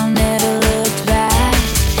town, never looked back.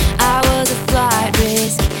 I was a flight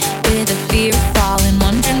risk with a fear of falling,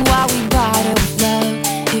 wondering why we bottled love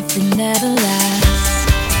if it never lasts.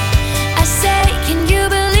 I say, can you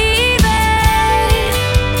believe it?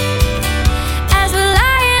 As we're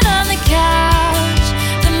lying on the couch,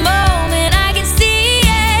 the moment I can see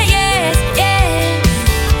it, yes, yes,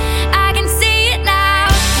 I can see it now.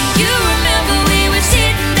 You remember we were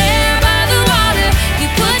sitting there by the water. You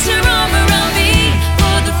put your arm around me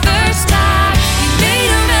for the first time. You made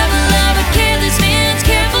a rebel of a careless man's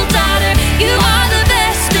careful daughter. You are the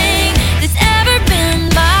best thing that's ever been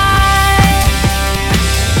mine.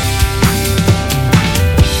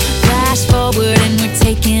 Flash forward and we're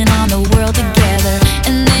taking on the world together.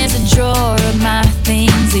 And there's a drawer of my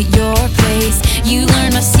things at your place. You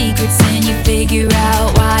learn my secrets and you figure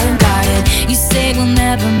out why I'm guarded. You say we'll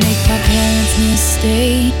never make my parents'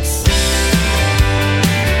 mistakes,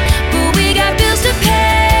 but we got bills to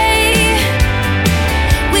pay.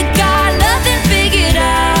 We got nothing figured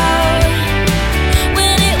out.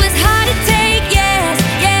 When it was hard to take, yes,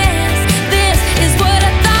 yes, this is what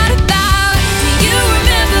I thought about. Do you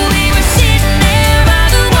remember we were sitting there by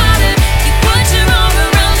the water? You put your arm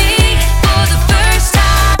around me for the first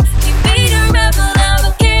time. You made a rebel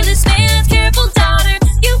of a careless man's careful daughter.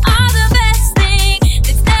 You are the best thing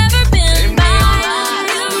that's ever been mine.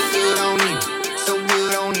 Good on you, so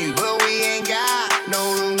good on you, but we ain't got no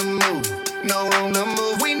room to move, no room to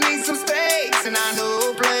move. We need some space, and I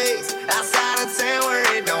know a place outside of town where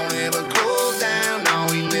it don't ever close down. No,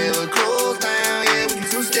 we never close down. Yeah, we can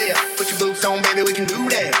two-step, put your boots on, baby, we can do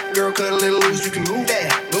that. Girl, cut a little loose, you can move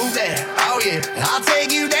that, move that. Oh yeah, I'll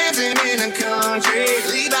take you dancing in the country,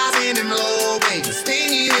 Levi's in them low waist,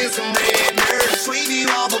 sting you in some red dirt, sweep you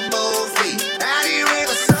off of both feet. Out here in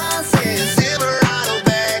the sunset, Silverado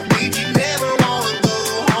backbeat. You never wanna go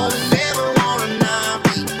home, never wanna not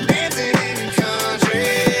be dancing in the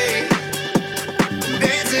country,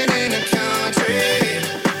 dancing in the country.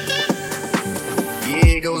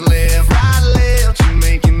 Yeah, it goes left, right, left. You're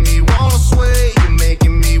making me wanna sway, you're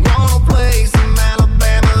making me wanna play some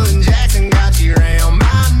Alabama and Jackson. Got you around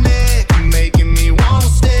my neck, you're making me wanna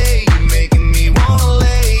stay, you're making me wanna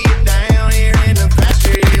lay you down here in the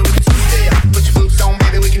pasture. Yeah, we can two-step, put your boots on,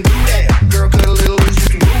 baby, we can do that. Girl, cut a little loose, you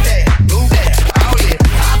can move that, move that. Oh yeah,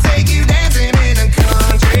 I'll take you dancing in the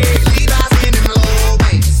country, Levi's in them low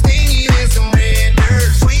waist, sting you in some red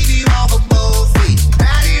dirt, sweep you off of both feet.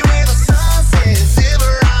 Out here in the sunset,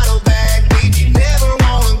 Silverado backbeat. You never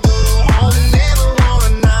wanna go home, never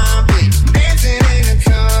wanna not be dancing in the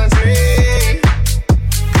country,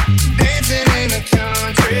 dancing in the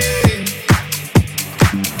country.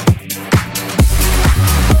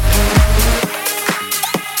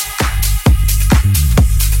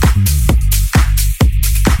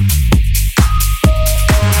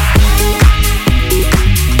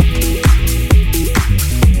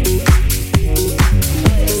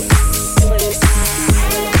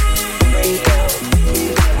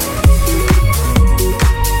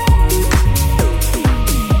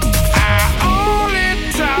 Only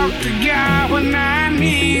talk to God when I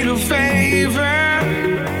need a favor,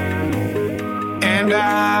 and I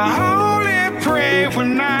only pray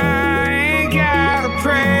when I ain't got a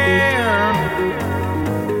prayer.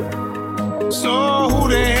 So who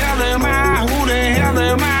the hell am I? Who the hell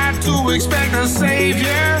am I to expect a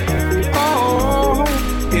savior? Oh,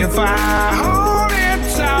 if I only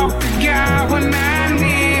talk to God when I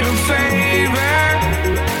need a favor,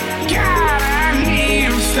 God, I need a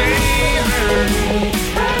favor.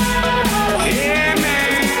 Yeah,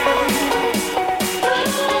 man.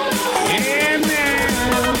 Yeah, man.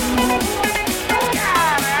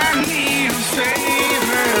 God, I need a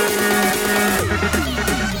favor.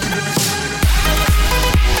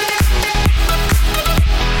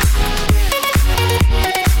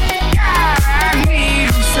 God, I need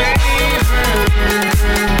a favor.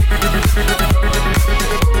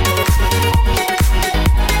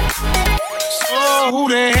 So who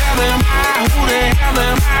the hell am I? Who the hell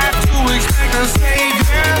am I to expect a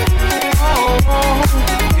savior. Oh,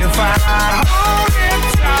 if I hold and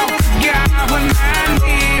talk to God when I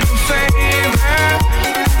need a favor,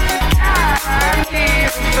 I need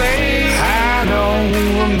a favor. I know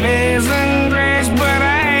amazing grace, but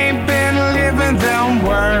I ain't been living them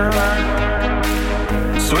words.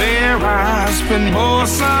 Swear I spend more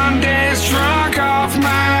Sundays drunk off my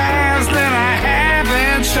ass than I have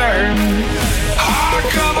in church.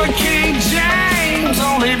 Hardcover King James,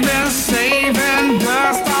 only been saving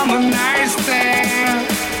dust on the nightstand,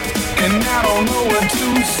 and I don't know what to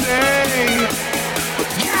say. But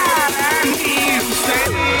God, I need a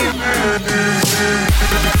favor.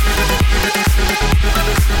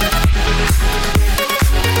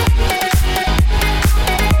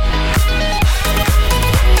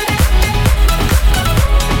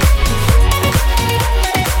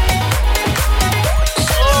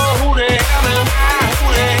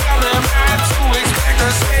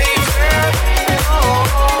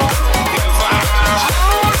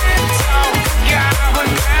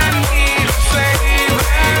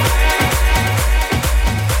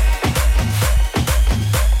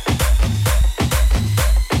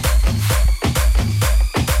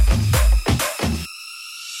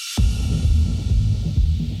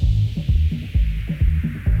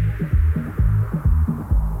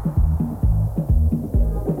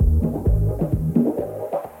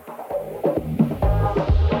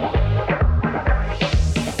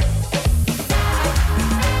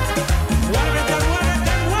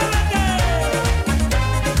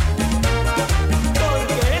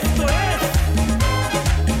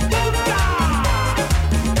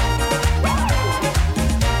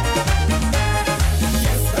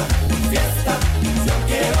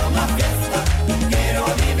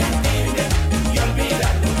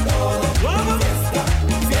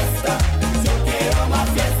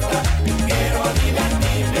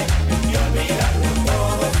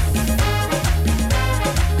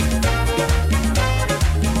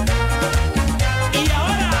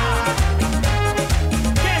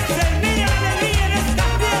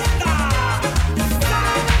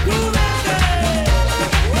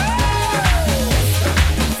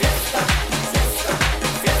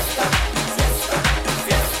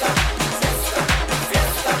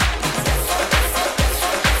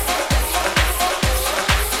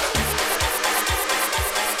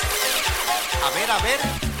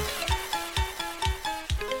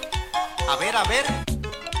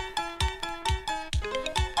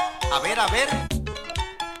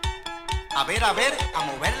 A ver, a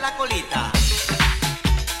mover la colita.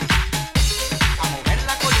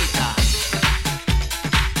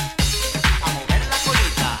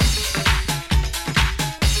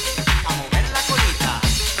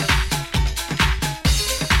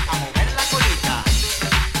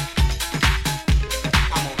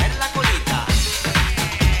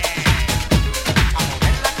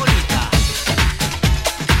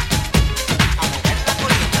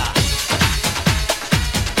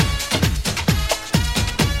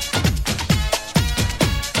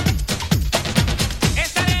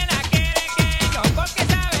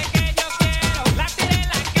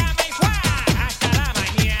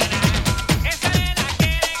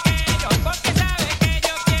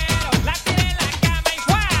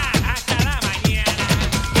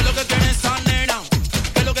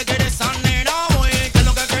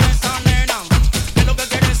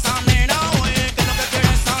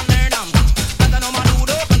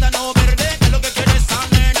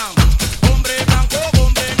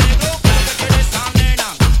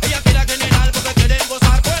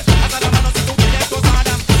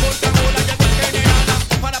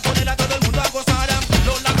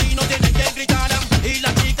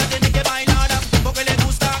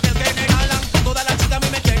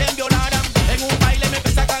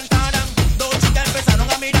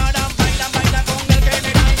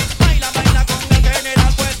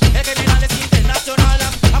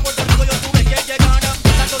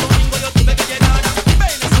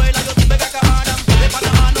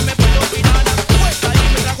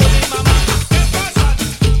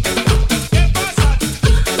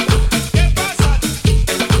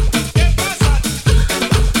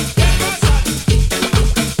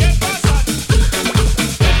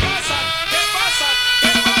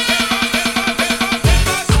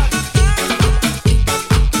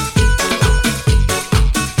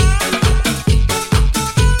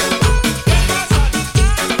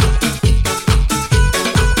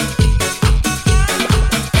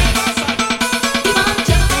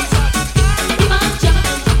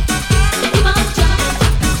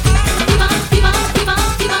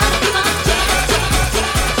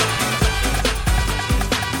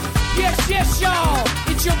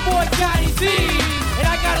 It's your boy Johnny Z, and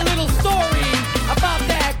I got a little story about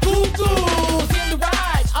that goo-goo. In the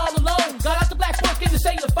ride, all alone, got out the black book in the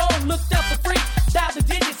cellular phone, looked up the freak, dialed the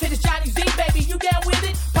digits, hit it's Johnny Z, baby, you down with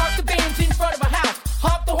it? Parked the Benz in front of her house,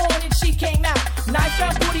 honked the horn and she came out. Nice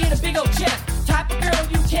round booty and a big old chest, type of girl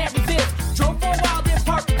you can't resist. Drove for a while, then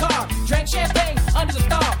parked the car, drank champagne under the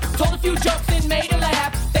star, told a few jokes and made her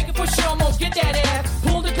laugh, thinking for sure I'm gonna get that ass.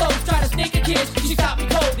 Pulled her close, tried to sneak a kiss, she stopped me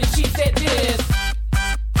cold and she said this.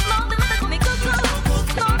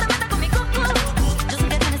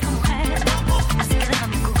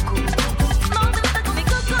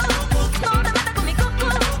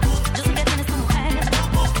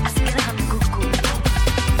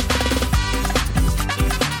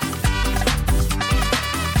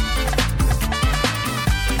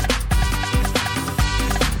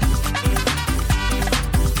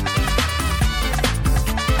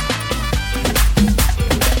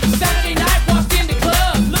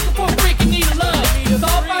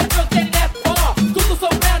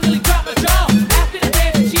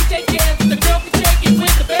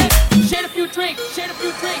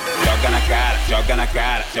 Joga na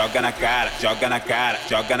cara, joga na cara, joga na cara,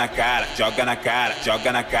 joga na cara, joga na cara,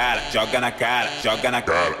 joga na cara, joga na cara, joga na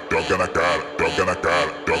cara, joga na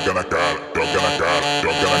cara, joga na cara, joga na cara,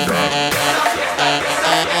 joga na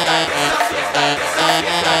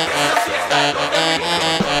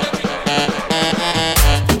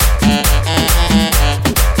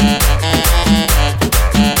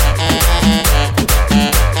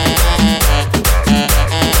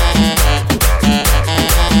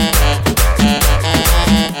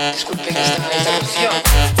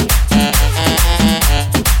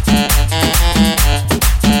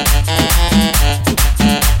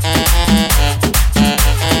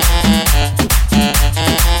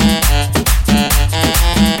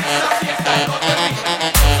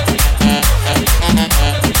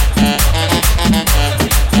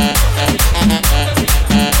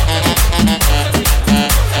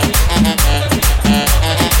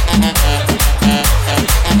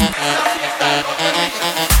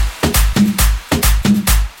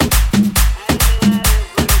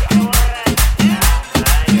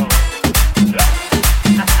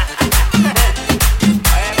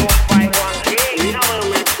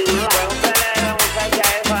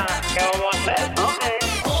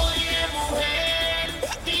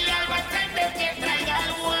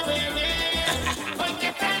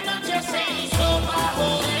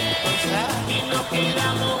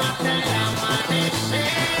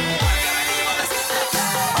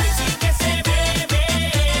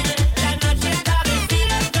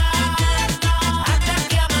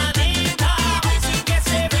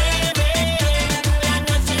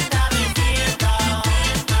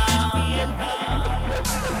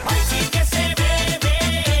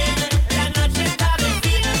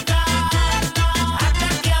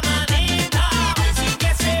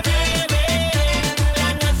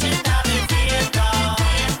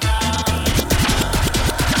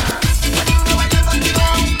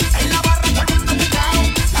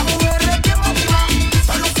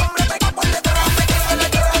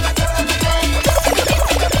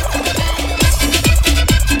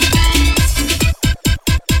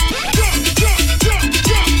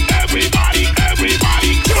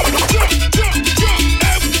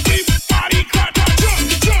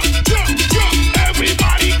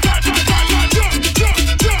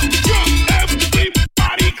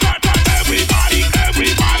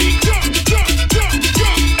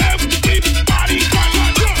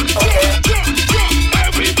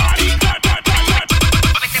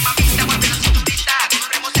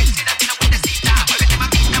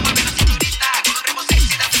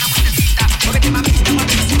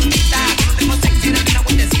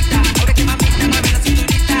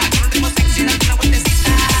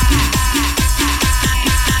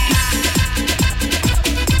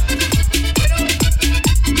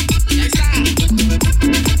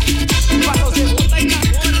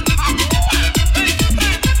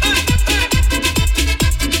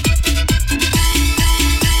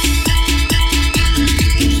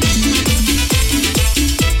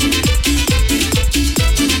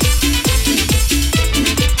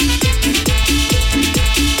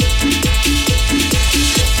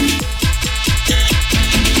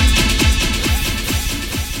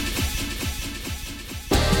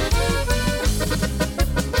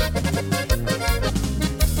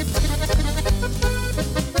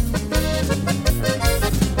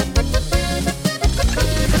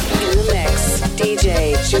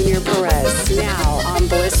Jrperez, now on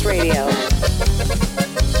BlissRadio.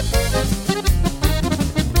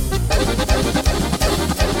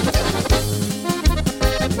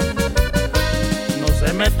 No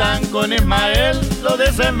sé, con Ismael, lo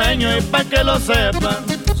de Semeño y pa' que lo sepan.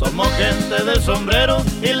 Somos gente del sombrero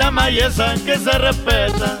y la mayesa que se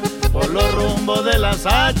respeta. Por los rumbos de las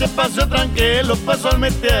H, paseo tranquilo, paso en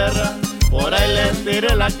mi tierra. Por ahí les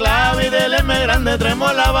tiré la clave y del M grande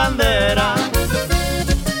traemos la bandera.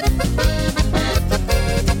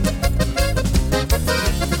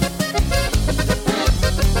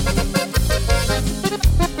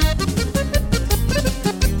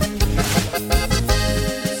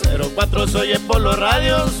 04 se oye por los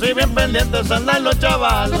radios, si bien pendientes andan los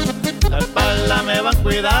chavalos. La espalda me van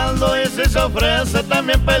cuidando y si se ofrece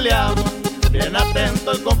también peleamos. Bien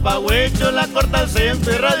atento el compa Huicho, la corta el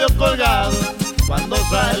cinto y radio colgado. Cuando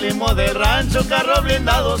salimos del rancho, carro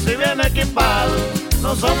blindado si bien equipado.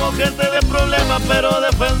 No somos gente de problemas, pero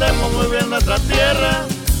defendemos muy bien nuestra tierra.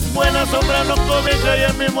 Buena sombra nos cobija y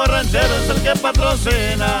el mismo ranchero es el que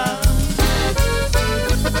patrocina.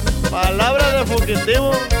 Palabra de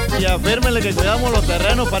fugitivo y afírmenle que cuidamos los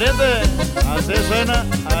terrenos, pariente. Así suena,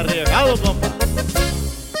 arriesgado, compa.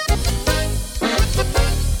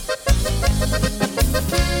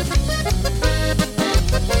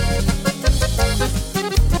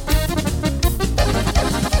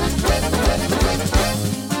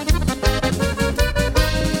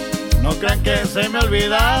 No crean que se me ha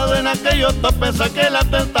olvidado, en aquellos topes saqué el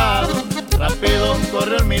atentado. Rápido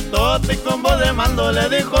corrió el mitote y con voz de mando le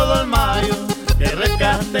dijo Don Mayo que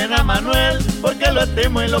rescaten a Manuel porque lo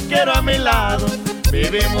estimo y lo quiero a mi lado.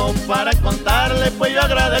 Vivimos para contarle, pues yo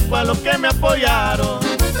agradezco a los que me apoyaron.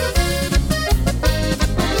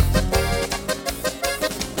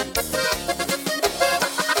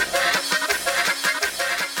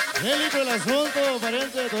 Bélico el asunto,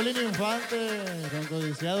 pariente de Tolino Infante, con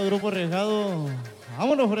codiciado grupo arriesgado.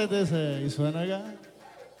 Vámonos, frente ese, y suena acá.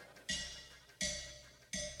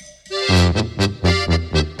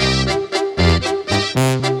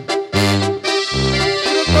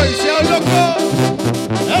 Codiciado, loco.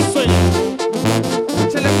 Eso ya.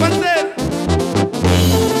 Se le fuerte.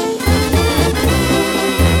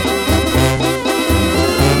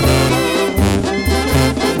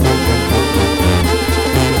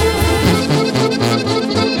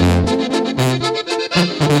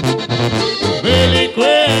 Bélico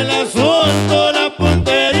el asunto, la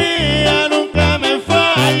puntería nunca me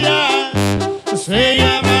falla. Se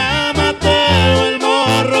llama Mateo, el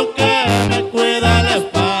morro que me cuida la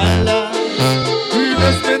espalda. Y no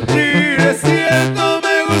es mentira, es cierto,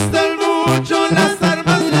 me gustan mucho las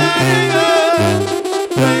armas largas.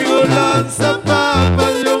 Traigo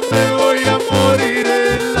lanzapapas, yo me voy a morir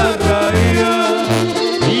en la raya.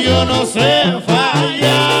 Y yo no sé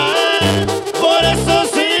fallar, por eso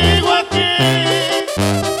sigo aquí.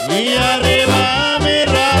 Y arriba mi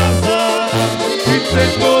raza. Y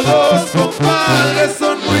tengo dos compadres,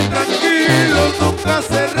 son muy tranquilos, nunca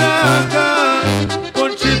se rajan.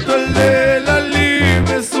 Conchito el de la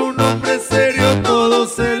Lime es un hombre serio, todo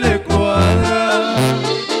se le cuadra.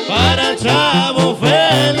 Para el chavo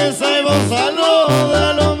Félix, ahí vos saluda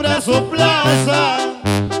al hombre a su plaza.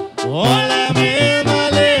 Con la misma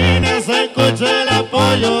línea se escucha el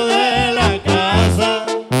apoyo de la casa.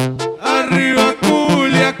 Arriba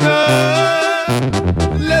Culiacán,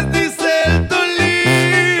 les dice el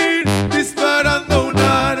Tolín, disparando un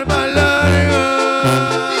arma larga.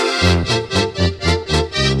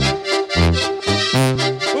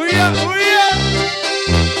 ¡Huya, huya!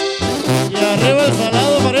 Y arriba el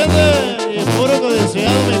salado, pariente, y puro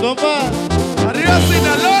codiciado, mi compa. ¡Arriba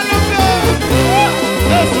Sinaloa, loco!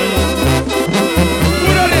 ¡Eso ya!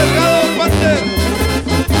 ¡Puro arriesgado, Panther!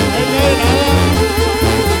 ¡Ahí no hay nada!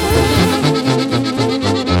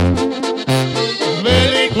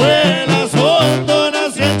 Bélico el asunto,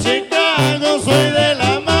 nací en Chicago, soy de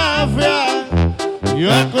la mafia.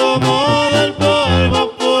 Yo acomodo el polvo,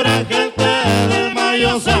 pura gente del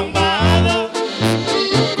Mayo Zambada.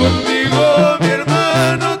 Contigo, mi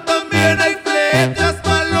hermano, también hay flechas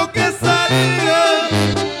para lo que salga.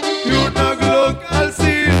 Y una Glock al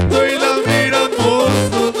cinto y la mira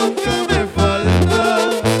mozo, nunca me falta.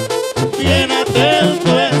 Bien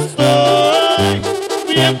atento estoy,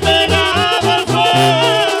 bien pegado al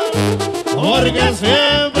fuego, porque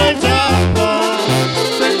siempre hay chamba.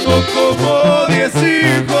 Tengo como 10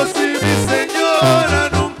 hijos y mi señora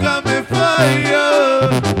nunca me falla.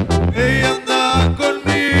 Ella anda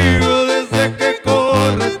conmigo desde que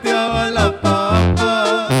correteaba la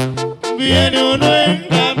papa. Viene uno en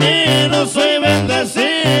camino, soy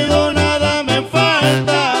bendecido, nada me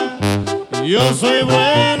falta. Yo soy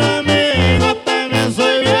buen amigo, también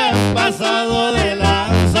soy bien pasado de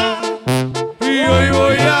lanza. Y hoy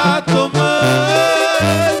voy a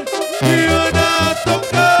tomar y van a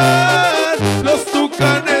tocar los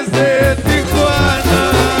tucanes de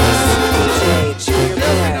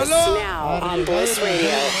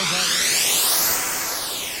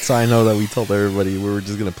So I know that we told everybody we were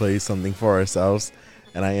just going to play something for ourselves.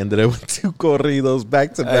 And I ended up with 2 corridos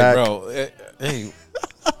back to back. Hey, bro. Hey.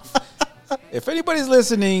 If anybody's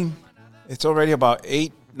listening, it's already about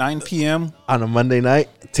 9 p.m. on a Monday night.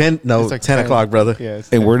 10 o'clock, brother. Yeah,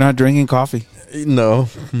 and we're not drinking coffee. No,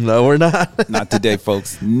 we're not. Not today,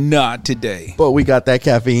 folks. Not today. But we got that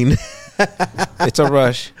caffeine. It's a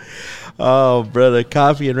rush. Oh, brother.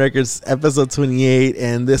 Coffee and Records, episode 28.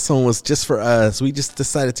 And this one was just for us. We just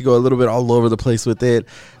decided to go a little bit all over the place with it.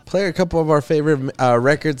 Play a couple of our favorite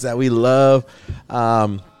records that we love.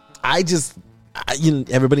 Everybody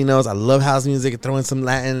knows I love house music and throwing some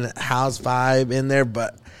Latin house vibe in there,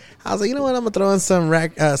 but I was like, you know what? I'm gonna throw in some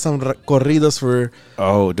corridos for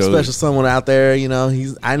special someone out there. You know,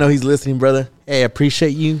 I know he's listening, brother. Hey, I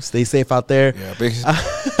appreciate you. Stay safe out there. Yeah, be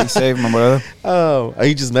safe, my brother. Oh,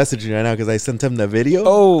 he just messaged me right now because I sent him the video.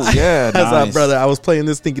 Oh yeah, nice. Up, brother. I was playing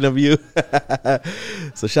this thinking of you.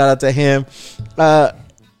 So shout out to him.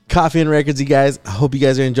 Coffee and Records, you guys. I hope you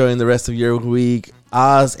guys are enjoying the rest of your week.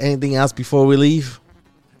 Oz, anything else before we leave?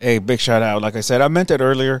 Hey, big shout out. Like I said, I meant it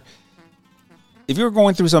earlier. If you're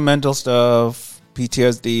going through some mental stuff,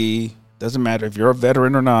 PTSD, doesn't matter if you're a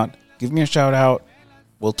veteran or not, give me a shout out.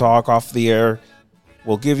 We'll talk off the air.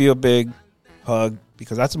 We'll give you a big hug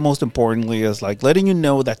because that's most importantly is like letting you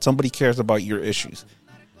know that somebody cares about your issues.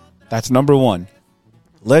 That's number one.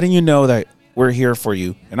 Letting you know that we're here for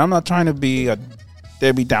you. And I'm not trying to be a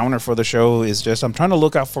Debbie Downer for the show. It's just I'm trying to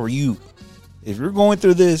look out for you. If you're going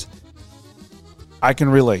through this, I can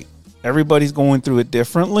relate. Everybody's going through it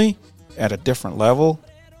differently at a different level,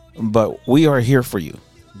 but we are here for you.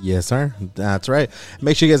 Yes, sir. That's right.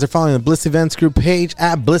 Make sure you guys are following the Bliss Events Group page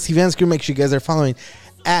at Bliss Events Group. Make sure you guys are following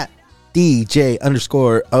at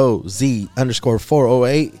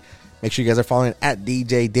DJ_OZ_408. Make sure you guys are following at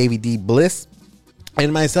DJ Davey D Bliss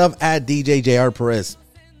and myself at DJ Jrperez.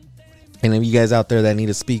 And if you guys out there that need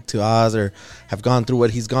to speak to Oz or have gone through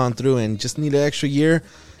what he's gone through and just need an extra year,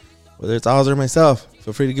 whether it's Oz or myself,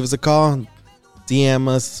 feel free to give us a call, DM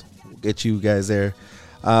us, we'll get you guys there.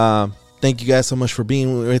 Thank you guys so much for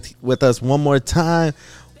being with us one more time.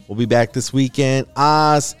 We'll be back this weekend.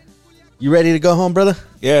 Oz, you ready to go home, brother?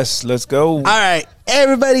 Yes, let's go. All right,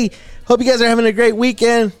 everybody. Hope you guys are having a great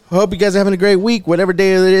weekend. Hope you guys are having a great week, whatever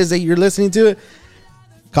day it is that you're listening to it.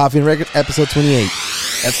 Coffee and Records, episode 28.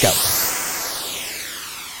 Let's go.